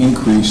about the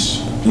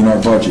increase in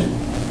our budget.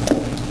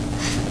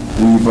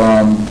 We've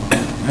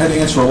had to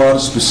answer a lot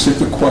of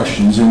specific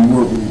questions, and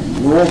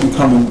we're all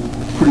becoming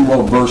pretty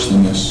well versed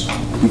in this.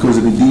 because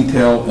of the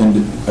detail and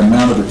the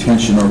amount of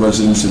attention our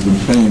residents have been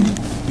paying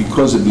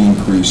because of the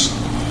increase.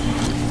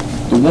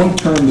 The one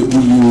term that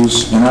we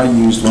use, and I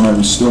used when I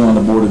was still on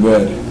the Board of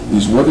Ed,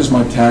 is what is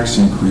my tax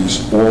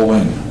increase all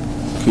in?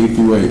 K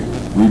through 8,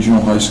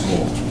 regional high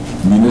school,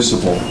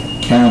 municipal,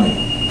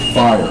 county,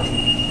 fire.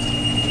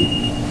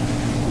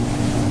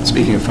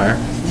 Speaking of fire.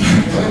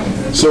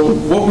 So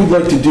what we'd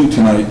like to do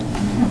tonight,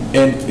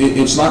 and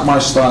it's not my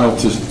style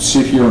to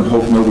sit here and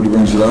hope nobody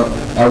brings it up,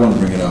 I want to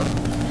bring it up.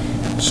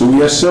 So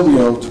we asked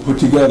Silvio to put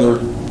together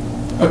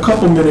a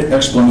couple-minute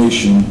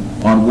explanation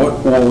on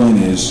what all-in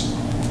is,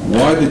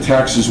 why the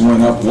taxes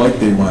went up like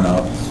they went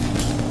up,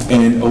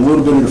 and a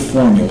little bit of the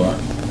formula.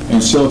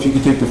 And so if you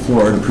could take the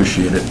floor, I'd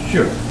appreciate it.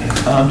 Sure.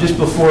 Just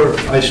before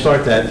I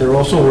start that, there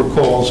also were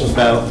calls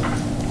about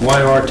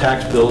why are our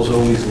tax bills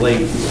always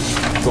late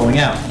going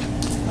out.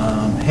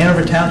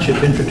 Hanover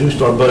Township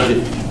introduced our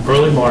budget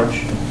early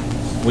March.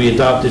 We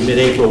adopted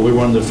mid-April. We were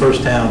one of the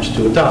first towns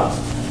to adopt.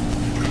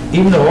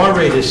 Even though our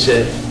rate is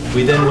set,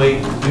 we then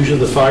wait. Usually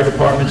the fire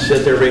department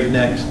set their rate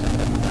next.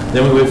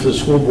 Then we wait for the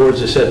school boards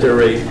to set their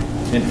rate,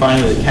 and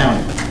finally the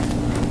county.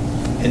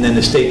 And then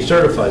the state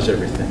certifies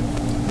everything.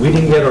 We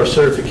didn't get our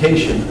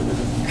certification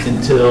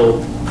until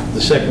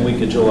the second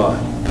week of July.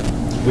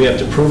 We have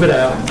to prove it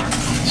out,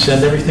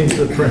 send everything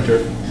to the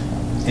printer,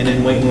 and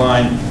then wait in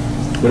line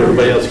with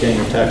everybody else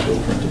getting their tax bill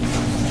printed.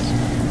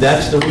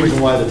 That's the reason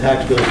why the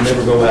tax bills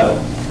never go out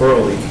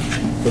early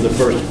for the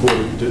first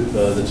quarter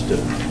that's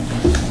due.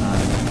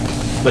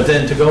 But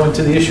then to go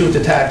into the issue with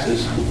the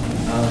taxes,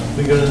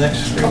 we go to the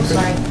next screen. Oh,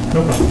 sorry.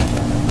 No problem.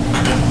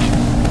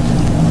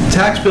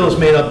 Tax bill is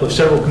made up of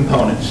several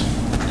components.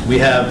 We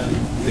have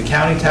the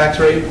county tax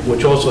rate,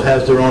 which also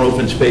has their own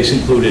open space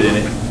included in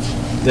it.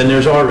 Then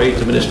there's our rate,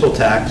 the municipal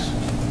tax.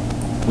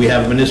 We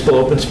have municipal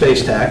open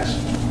space tax.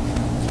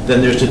 Then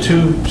there's the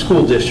two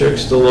school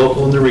districts, the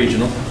local and the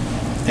regional.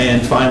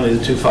 And finally,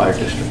 the two fire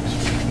districts.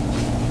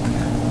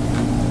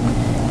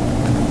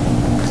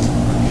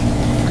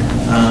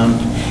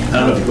 I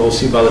don't know if you can all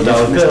see by the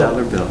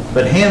dollar bill,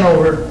 but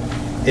Hanover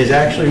is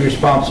actually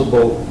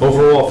responsible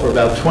overall for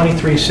about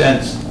 23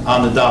 cents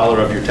on the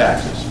dollar of your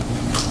taxes.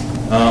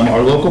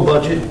 Our local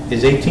budget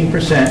is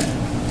 18%,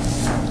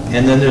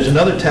 and then there's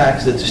another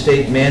tax that the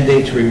state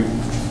mandates we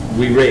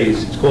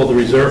raise. It's called the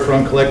Reserve for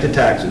Uncollected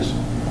Taxes.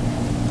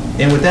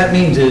 And what that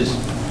means is,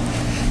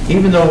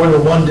 even though we're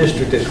the one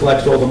district that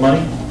collects all the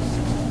money,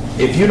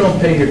 if you don't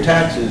pay your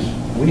taxes,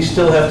 we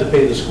still have to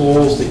pay the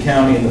schools, the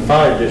county, and the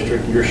fire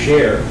district your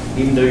share,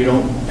 even though you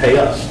don't pay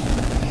us.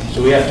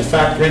 So we have to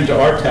factor into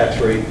our tax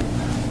rate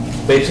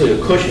basically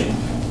a cushion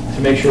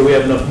to make sure we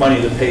have enough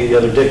money to pay the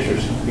other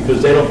districts,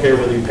 because they don't care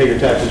whether you pay your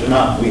taxes or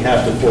not. We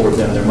have to forward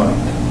them their money.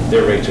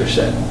 Their rates are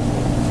set.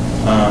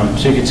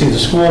 So you can see the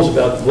schools,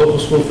 local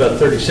schools about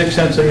 36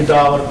 cents on your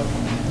dollar,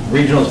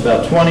 regional is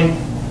about 20,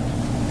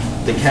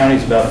 the county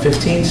is about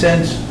 15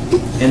 cents,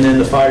 and then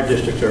the fire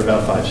districts are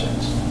about 5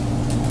 cents.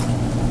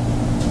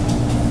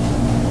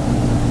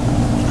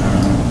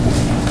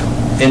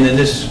 And then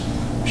this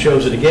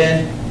shows it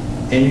again,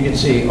 and you can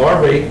see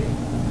our rate,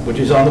 which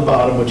is on the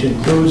bottom, which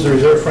includes the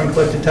reserve for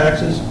uncollected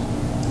taxes,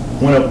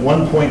 went up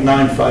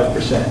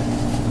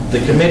 1.95%.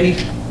 The committee,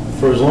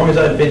 for as long as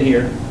I've been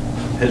here,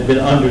 has been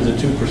under the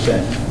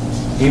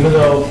 2%. Even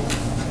though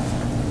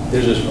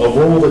there's a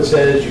rule that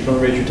says you can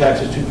only raise your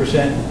taxes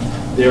 2%,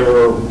 there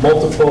are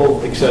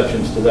multiple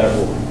exceptions to that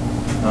rule.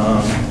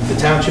 The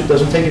township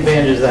doesn't take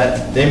advantage of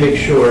that. They make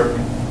sure,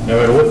 no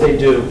matter what they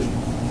do,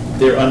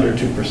 they're under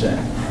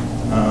 2%.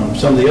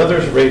 Some of the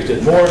others raised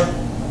it more.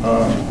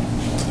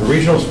 The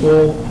regional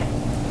school,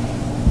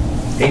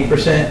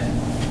 8%,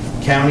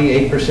 county,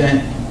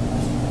 8%.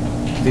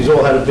 These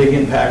all had a big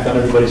impact on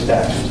everybody's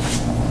taxes.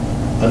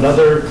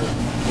 Another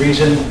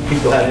reason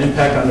people had an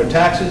impact on their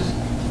taxes,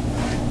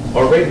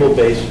 our rateable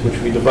base, which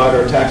we divide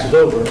our taxes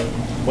over,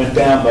 went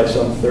down by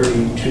some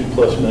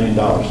 $32+ million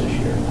this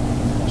year.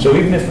 So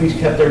even if we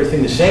kept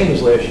everything the same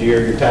as last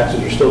year, your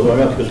taxes are still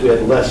going up because we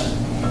had less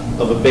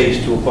of a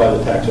base to apply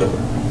the tax over.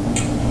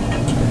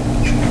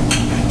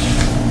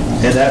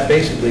 And that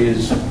basically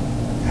is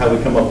how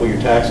we come up with your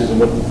taxes and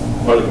what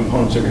are the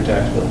components of your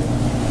tax bill.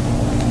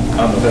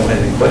 I don't know if anyone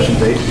has any questions,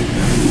 Dave.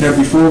 Now,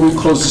 before we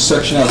close this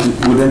section out,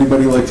 would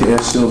anybody like to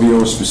ask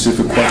Silvio a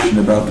specific question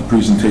about the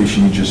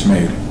presentation he just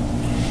made?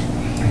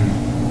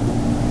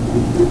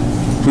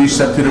 Please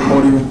step to the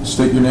podium,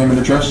 state your name and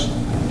address.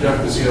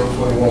 Jeff Bazile,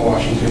 21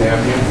 Washington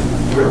Avenue.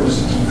 Where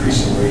was the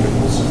decrease in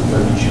ratables of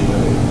 $32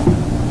 million?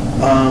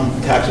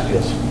 Tax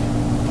appeals.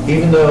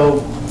 Even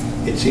though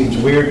it seems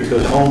weird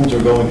because homes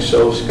are going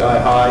so sky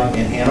high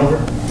in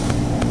Hanover,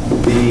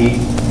 the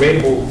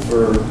rateable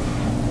for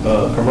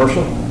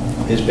commercial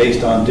is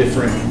based on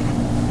different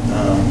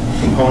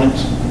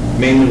components,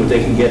 mainly what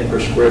they can get per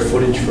square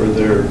footage for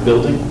their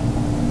building,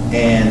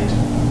 and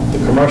the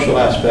commercial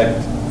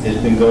aspect has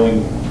been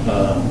going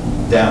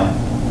down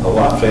a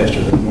lot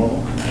faster than normal.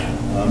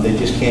 They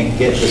just can't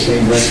get the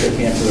same rent they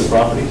can for their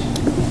properties.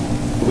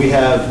 We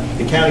have,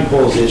 the county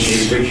calls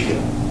this a ratio.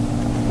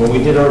 When we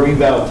did our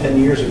revow 10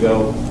 years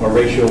ago, our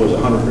ratio was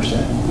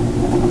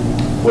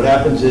 100%. What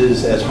happens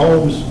is, as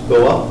homes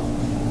go up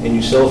and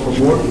you sell for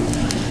more,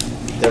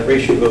 that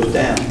ratio goes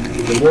down.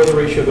 The more the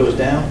ratio goes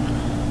down,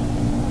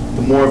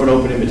 the more of an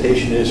open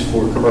invitation is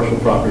for commercial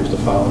properties to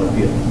file an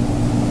appeal.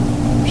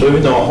 So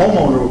even though a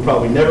homeowner would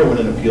probably never win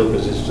an appeal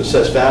because its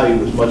assessed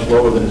value is much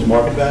lower than its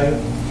market value,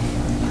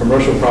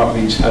 commercial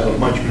properties have a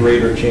much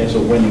greater chance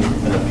of winning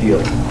an appeal.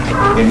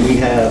 And we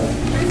have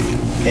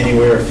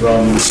anywhere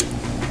from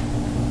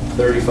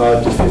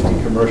 35 to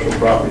 50 commercial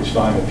properties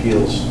filing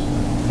appeals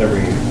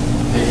every year.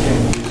 They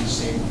can't use the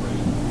same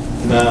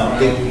rate. No,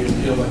 Filing an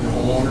appeal like a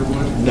homeowner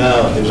would?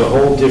 No, there's a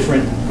whole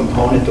different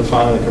component to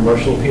filing a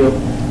commercial appeal,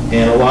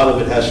 and a lot of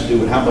it has to do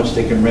with how much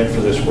they can rent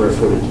for their square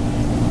footage.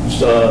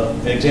 So,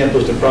 an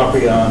example is the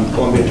property on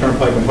Columbia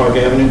Turnpike and Park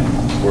Avenue,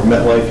 where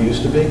MetLife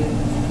used to be.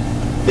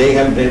 They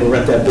haven't been able to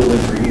rent that building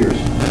for years.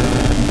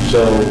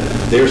 So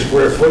their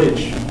square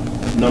footage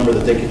number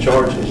that they can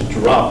charge is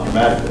dropped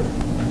dramatically.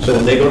 So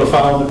when they go to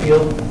file an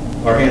appeal,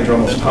 our hands are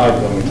almost tied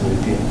going into the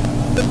appeal.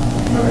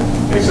 All right,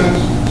 makes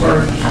sense.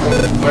 Sorry, just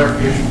wanted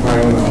clarification for my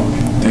own knowledge.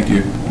 Thank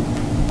you.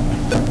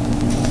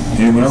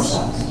 Anyone else?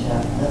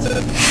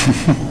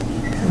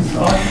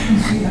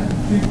 Occupancy had a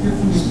big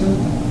difference too.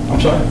 I'm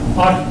sorry?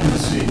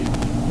 Occupancy,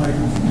 like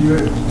you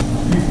had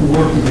people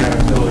working at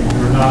a building,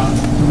 you're not,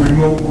 the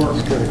remote work.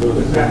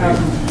 Does that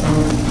happen?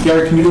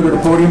 Gary, can you go to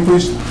the podium,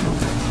 please?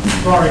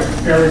 Sorry,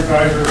 Gary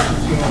Kaiser,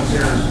 61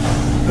 Sears.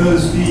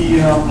 Does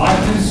the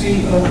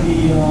occupancy of the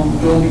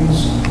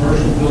buildings,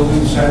 commercial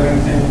buildings,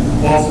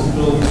 and office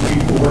buildings,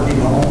 people working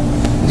at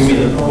home? You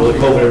mean, will it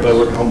cover everybody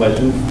working home by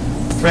Zoom?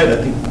 Fred,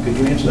 I think, could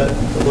you answer that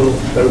a little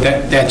better?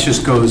 That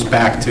just goes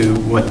back to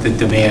what the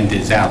demand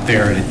is out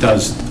there, and it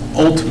does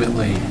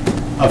ultimately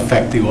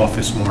affect the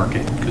office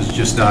market, because it's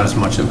just not as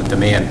much of a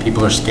demand.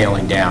 People are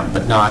scaling down,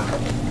 but not,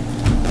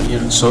 you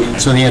know, so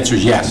the answer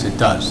is yes, it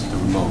does, the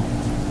remote.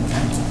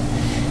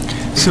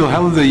 So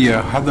how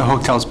have the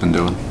hotels been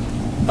doing?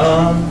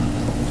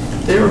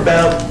 They're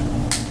about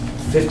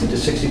 50 to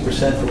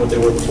 60% from what they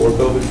were before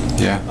COVID.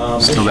 Yeah,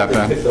 still that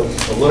bad? They picked up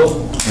a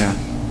little. Yeah.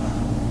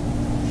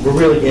 We're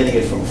really getting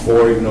it from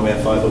 4, even though we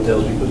have 5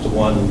 hotels, because the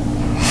one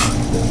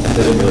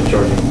isn't really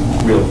charging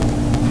real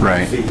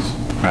fees.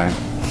 Right.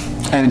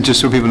 And just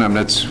so people know,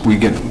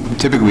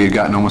 typically we've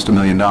gotten almost $1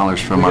 million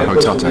from our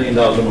hotel tax. $1 million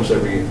almost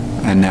every year.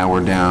 And now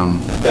we're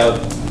down About,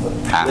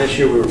 half. last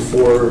year we were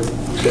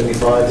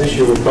 475, this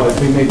year we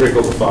may break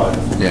over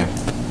 5. Yeah.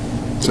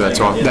 So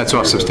that's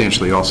off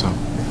substantially also.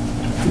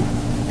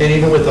 And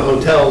even with the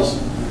hotels,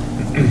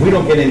 we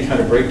don't get any kind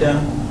of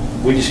breakdown.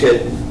 We just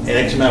get an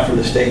X amount from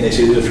the state, and they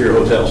say these are for your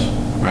hotels.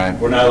 Right.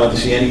 We're not allowed to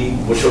see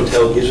which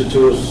hotel gives it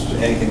to us,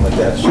 anything like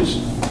that.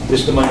 It's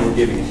just the money we're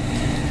giving you.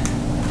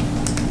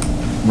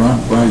 Ron,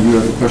 Brian, you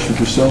have a question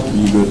for Sil? Are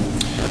you good?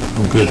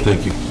 I'm good,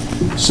 thank you.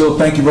 Sil,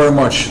 thank you very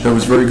much. That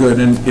was very good.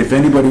 And if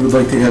anybody would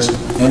like to ask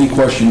any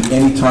question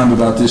anytime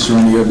about this or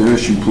any other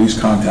issue, please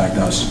contact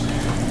us.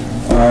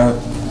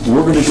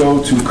 We're going to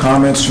go to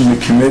comments from the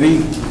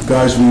committee.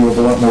 Guys, we have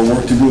a lot more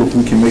work to do. If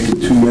we can make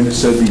it 2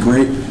 minutes, that'd be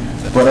great.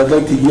 But I'd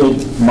like to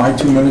yield my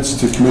 2 minutes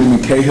to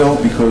Committeeman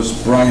Cahill because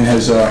Brian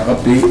has an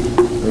update,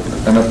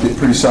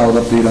 pretty solid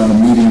update on a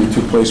meeting that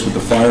took place with the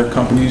fire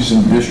companies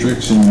and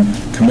districts and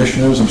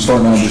commissioners. I'm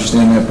starting to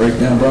understand that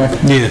breakdown, Brian.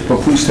 Yeah.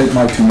 But please take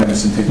my 2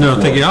 minutes and take the No,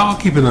 floor. thank you. I'll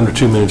keep it under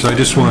 2 minutes. I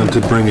just wanted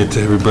to bring it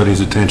to everybody's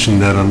attention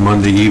that on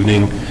Monday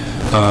evening,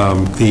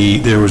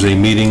 there was a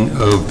meeting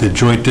of the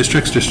joint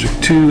districts,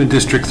 District 2 and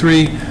District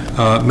 3,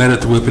 met at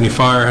the Whippany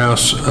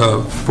Firehouse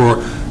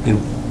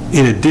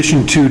in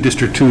addition to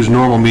District 2's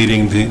normal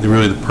meeting.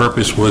 Really the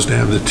purpose was to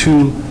have the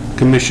 2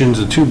 commissions,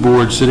 the 2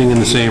 boards sitting in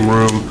the same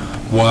room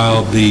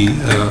while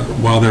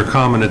their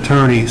common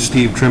attorney,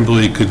 Steve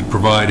Trimbley, could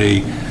provide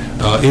a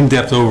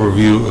in-depth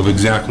overview of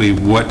exactly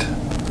what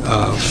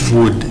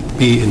would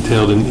be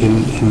entailed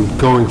in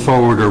going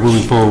forward or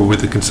moving forward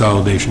with the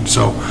consolidation.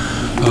 So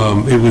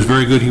it was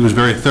very good. He was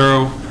very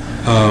thorough.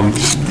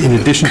 In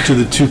addition to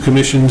the 2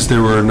 commissions,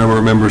 there were a number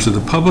of members of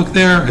the public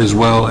there, as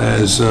well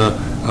as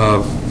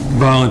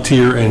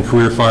volunteer and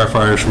career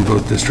firefighters from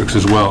both districts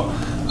as well.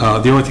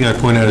 The only thing I'd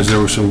point out is there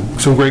were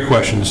some great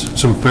questions,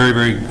 some very,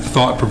 very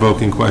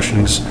thought-provoking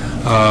questions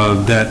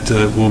that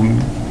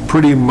will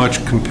pretty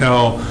much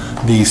compel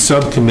the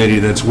subcommittee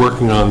that's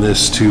working on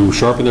this to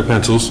sharpen their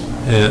pencils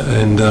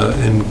and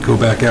go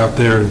back out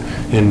there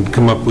and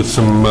come up with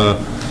some,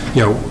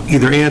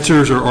 either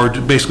answers or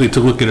basically to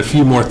look at a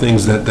few more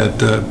things that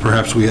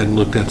perhaps we hadn't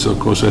looked at so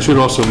closely. I should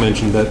also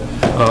mention that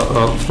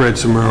Fred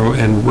Samuro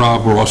and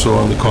Rob were also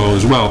on the call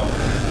as well.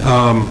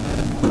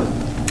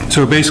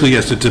 So basically,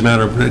 yes, it's a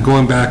matter of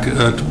going back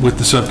with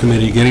the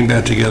subcommittee, getting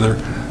back together,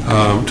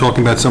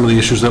 talking about some of the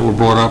issues that were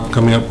brought up,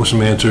 coming up with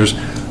some answers.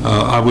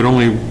 I would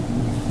only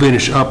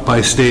finish up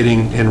by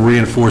stating and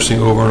reinforcing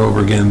over and over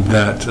again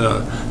that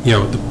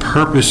the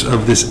purpose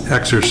of this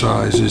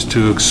exercise is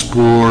to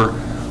explore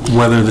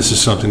whether this is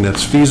something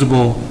that's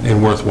feasible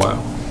and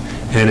worthwhile.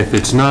 And if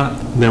it's not,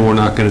 then we're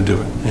not going to do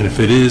it. And if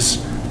it is,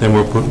 then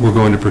we're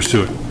going to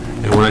pursue it.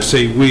 And when I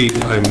say we,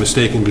 I'm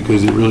mistaken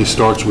because it really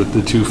starts with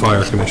the 2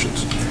 fire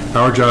commissions.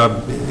 Our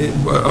job,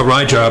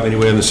 my job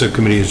anyway on the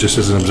subcommittee is just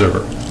as an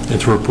observer and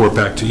to report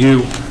back to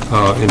you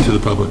and to the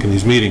public in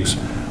these meetings.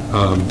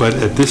 But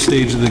at this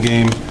stage of the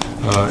game,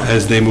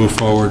 as they move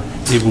forward,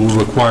 it will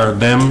require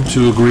them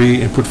to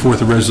agree and put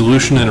forth a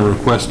resolution and a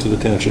request to the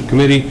Township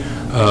Committee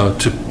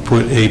to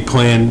put a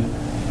plan,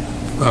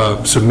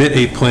 submit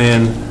a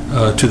plan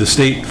to the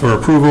state for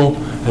approval,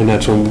 and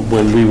that's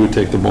when we would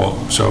take the ball.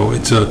 So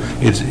it's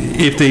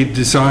if they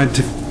decide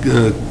to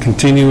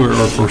continue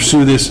or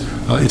pursue this,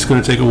 it's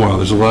going to take a while.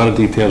 There's a lot of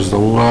details, there's a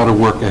lot of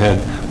work ahead,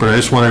 but I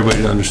just want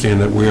everybody to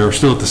understand that we are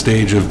still at the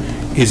stage of,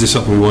 is this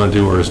something we want to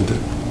do or isn't it?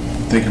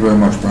 Thank you very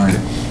much, Brian.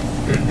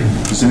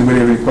 Does anybody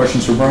have any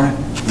questions for Brian?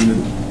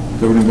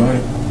 Governing body?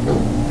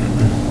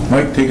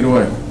 Mike, take it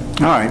away.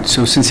 All right,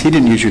 so since he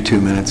didn't use your 2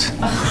 minutes.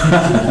 No,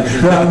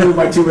 I'm giving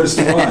my 2 minutes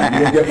to Brian. You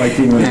didn't get my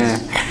 2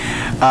 minutes.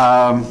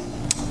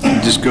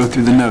 Just go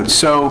through the notes.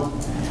 So,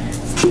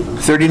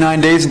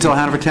 39 days until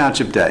Hanover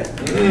Township Day.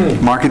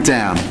 Mark it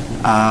down.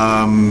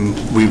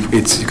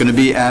 It's going to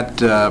be at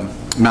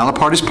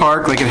Malapartis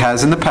Park like it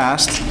has in the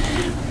past,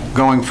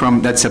 going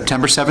from, that's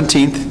September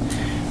 17th,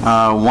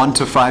 1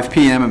 to 5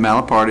 p.m. at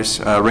Malapartis.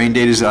 Rain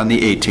date is on the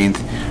 18th.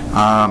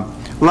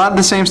 A lot of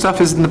the same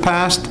stuff as in the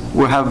past.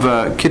 We'll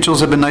have,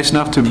 Kitchell's have been nice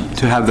enough to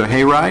have their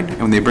hayride,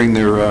 and when they bring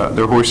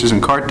their horses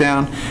and cart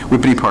down.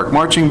 Whippany Park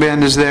Marching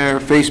Band is there,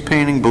 face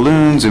painting,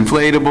 balloons,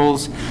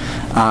 inflatables,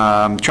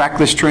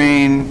 trackless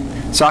train,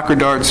 soccer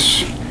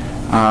darts,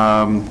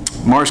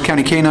 Morris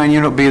County K-9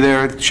 unit will be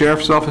there, the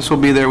Sheriff's Office will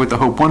be there with the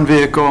Hope One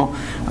vehicle,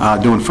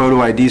 doing photo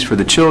IDs for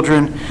the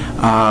children.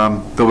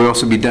 There will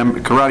also be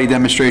karate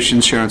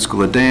demonstrations, Sharon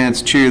School of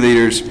Dance,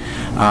 cheerleaders.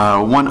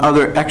 One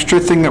other extra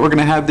thing that we're going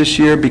to have this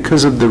year,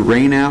 because of the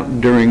rain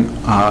out during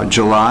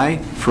July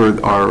for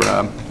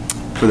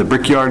the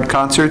Brickyard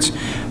concerts,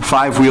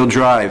 5 Wheel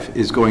Drive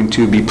is going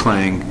to be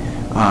playing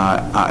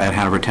at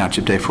Hanover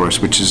Township Day for us,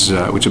 which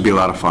will be a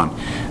lot of fun.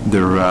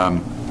 They're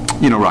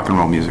rock and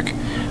roll music.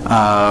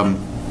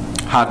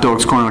 Hot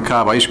dogs, corn on the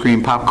cob, ice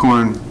cream,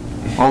 popcorn,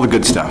 all the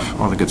good stuff,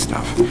 all the good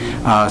stuff.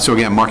 So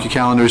again, mark your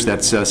calendars,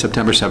 that's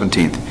September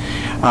 17th.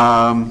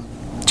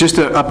 Just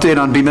an update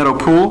on Bee Meadow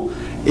Pool.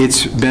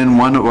 It's been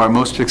one of our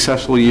most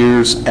successful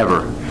years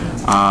ever.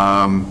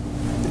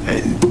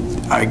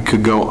 I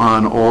could go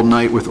on all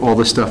night with all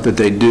the stuff that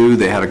they do.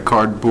 They had a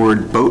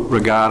cardboard boat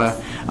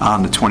regatta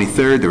on the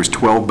 23rd. There was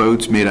 12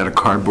 boats made out of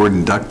cardboard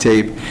and duct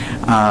tape.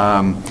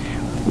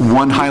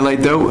 One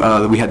highlight,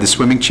 though, we had the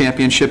swimming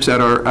championships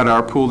at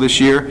our pool this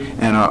year,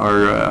 and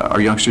our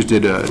youngsters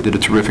did a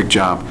terrific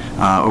job.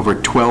 Over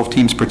 12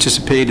 teams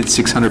participated,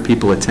 600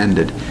 people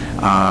attended,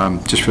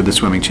 just for the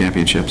swimming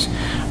championships.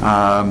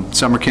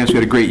 Summer camps, we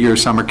had a great year of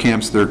summer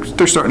camps.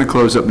 They're starting to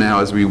close up now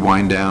as we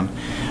wind down.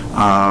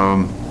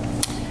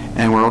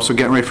 And we're also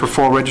getting ready for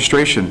fall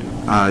registration.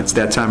 It's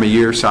that time of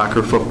year,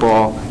 soccer,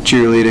 football,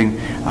 cheerleading,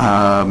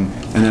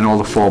 and then all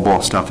the fall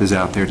ball stuff is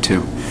out there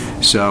too.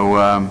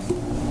 So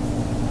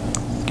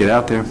get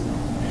out there.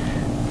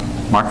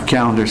 Mark the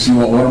calendars. You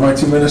want one of my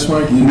 2 minutes,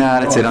 Mike?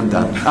 Nah, that's it. I'm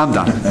done. I'm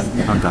done.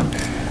 I'm done.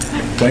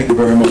 Thank you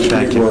very much.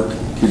 Thank Great you. work.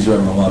 Kids are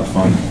having a lot of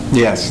fun.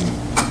 Yes.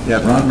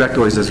 Yeah, Ron Beck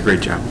always does a great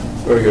job.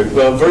 Very good.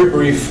 Well, very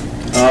brief.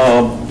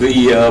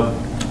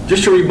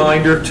 Just a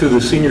reminder to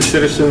the senior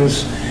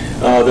citizens,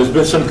 there's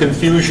been some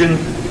confusion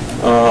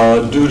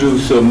due to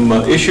some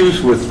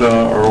issues with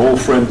our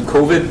old friend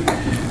COVID,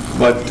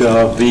 but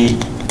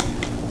the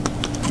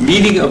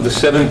meeting of the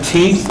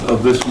 17th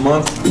of this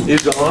month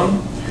is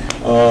on,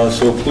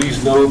 so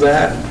please know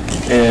that.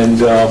 And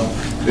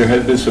there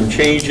have been some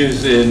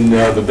changes in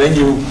the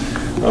venue,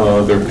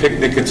 their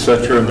picnic,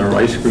 etc., and their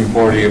ice cream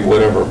party and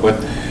whatever,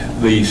 but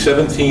the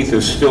 17th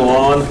is still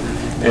on,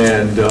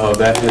 and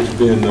that has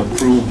been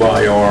approved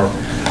by our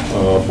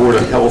Board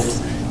of Health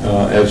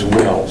as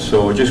well.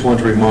 So I just want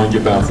to remind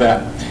you about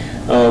that.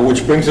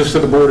 Which brings us to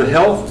the Board of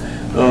Health.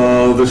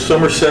 The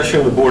summer session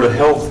of the Board of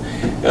Health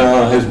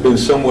has been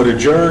somewhat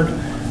adjourned,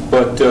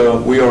 but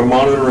we are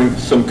monitoring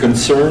some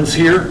concerns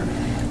here.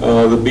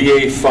 The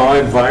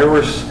BA.5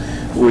 virus,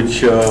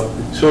 which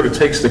sort of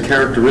takes the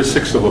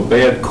characteristics of a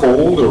bad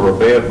cold or a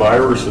bad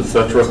virus,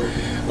 etc.,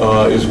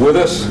 is with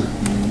us,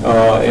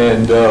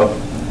 and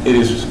it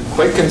is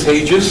quite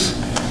contagious,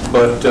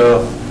 but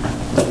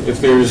if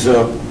there's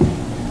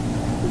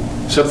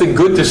something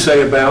good to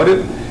say about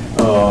it,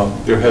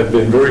 there have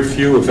been very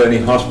few, if any,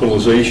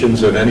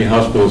 hospitalizations, and any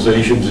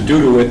hospitalizations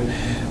due to it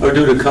are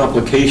due to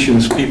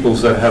complications, people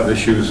that have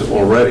issues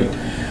already.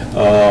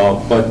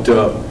 But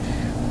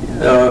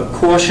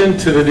caution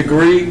to the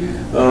degree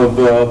of,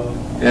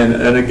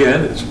 and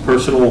again, it's a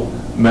personal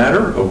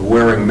matter of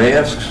wearing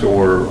masks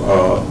or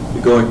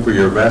going for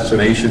your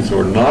vaccinations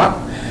or not.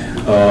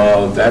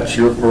 That's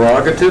your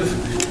prerogative.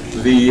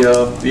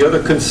 The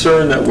other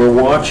concern that we're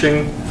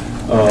watching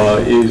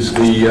is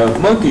the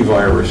monkey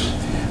virus.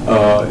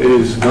 It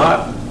is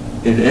not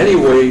in any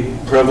way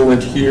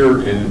prevalent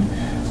here in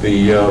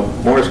the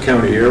Morris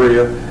County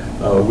area.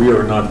 We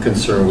are not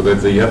concerned with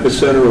it. The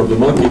epicenter of the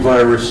monkey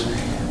virus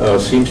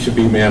seems to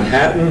be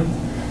Manhattan,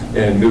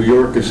 and New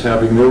York is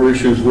having their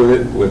issues with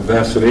it, with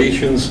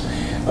vaccinations.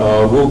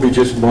 We'll be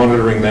just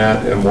monitoring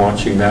that and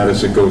watching that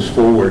as it goes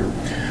forward.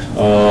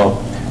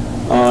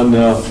 On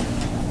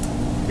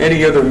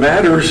any other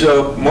matters,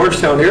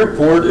 Morristown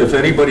Airport, if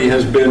anybody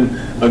has been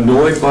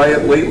annoyed by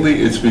it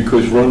lately, it's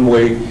because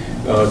runway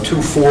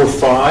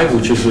 245,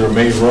 which is their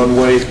main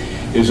runway,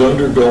 is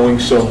undergoing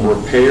some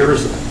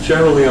repairs,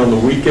 generally on the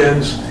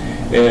weekends,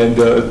 and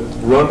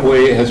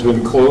runway has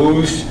been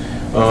closed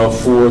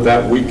for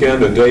that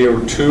weekend, a day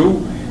or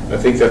two. I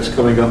think that's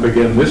coming up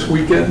again this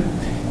weekend.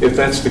 If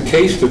that's the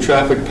case, the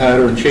traffic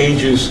pattern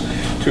changes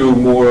to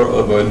more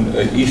of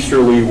an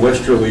easterly,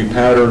 westerly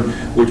pattern,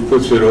 which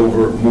puts it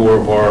over more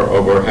of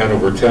our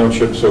Hanover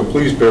Township. So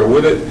please bear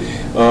with it.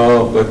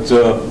 But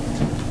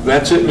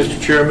that's it,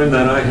 Mr. Chairman,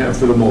 that I have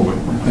for the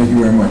moment. Thank you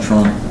very much,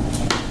 Ron.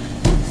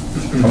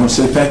 I want to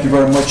say thank you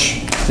very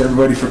much to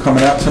everybody for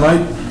coming out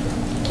tonight.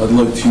 I'd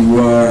like to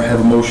have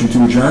a motion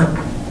to adjourn.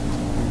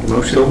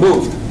 Motion. So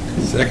moved.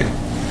 Second.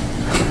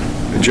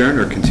 Adjourn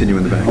or continue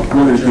in the back?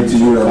 We're going to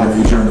continue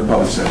to adjourn the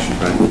public session.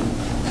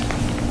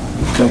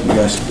 Thank you,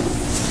 guys.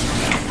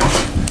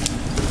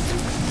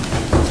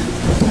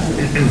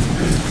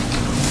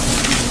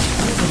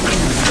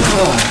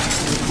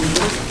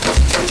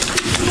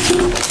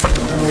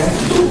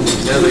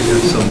 Yeah, they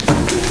got some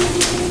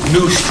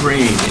new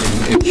strain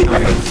in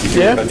China.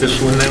 Yeah? Got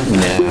this one now?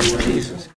 Nah. Jesus.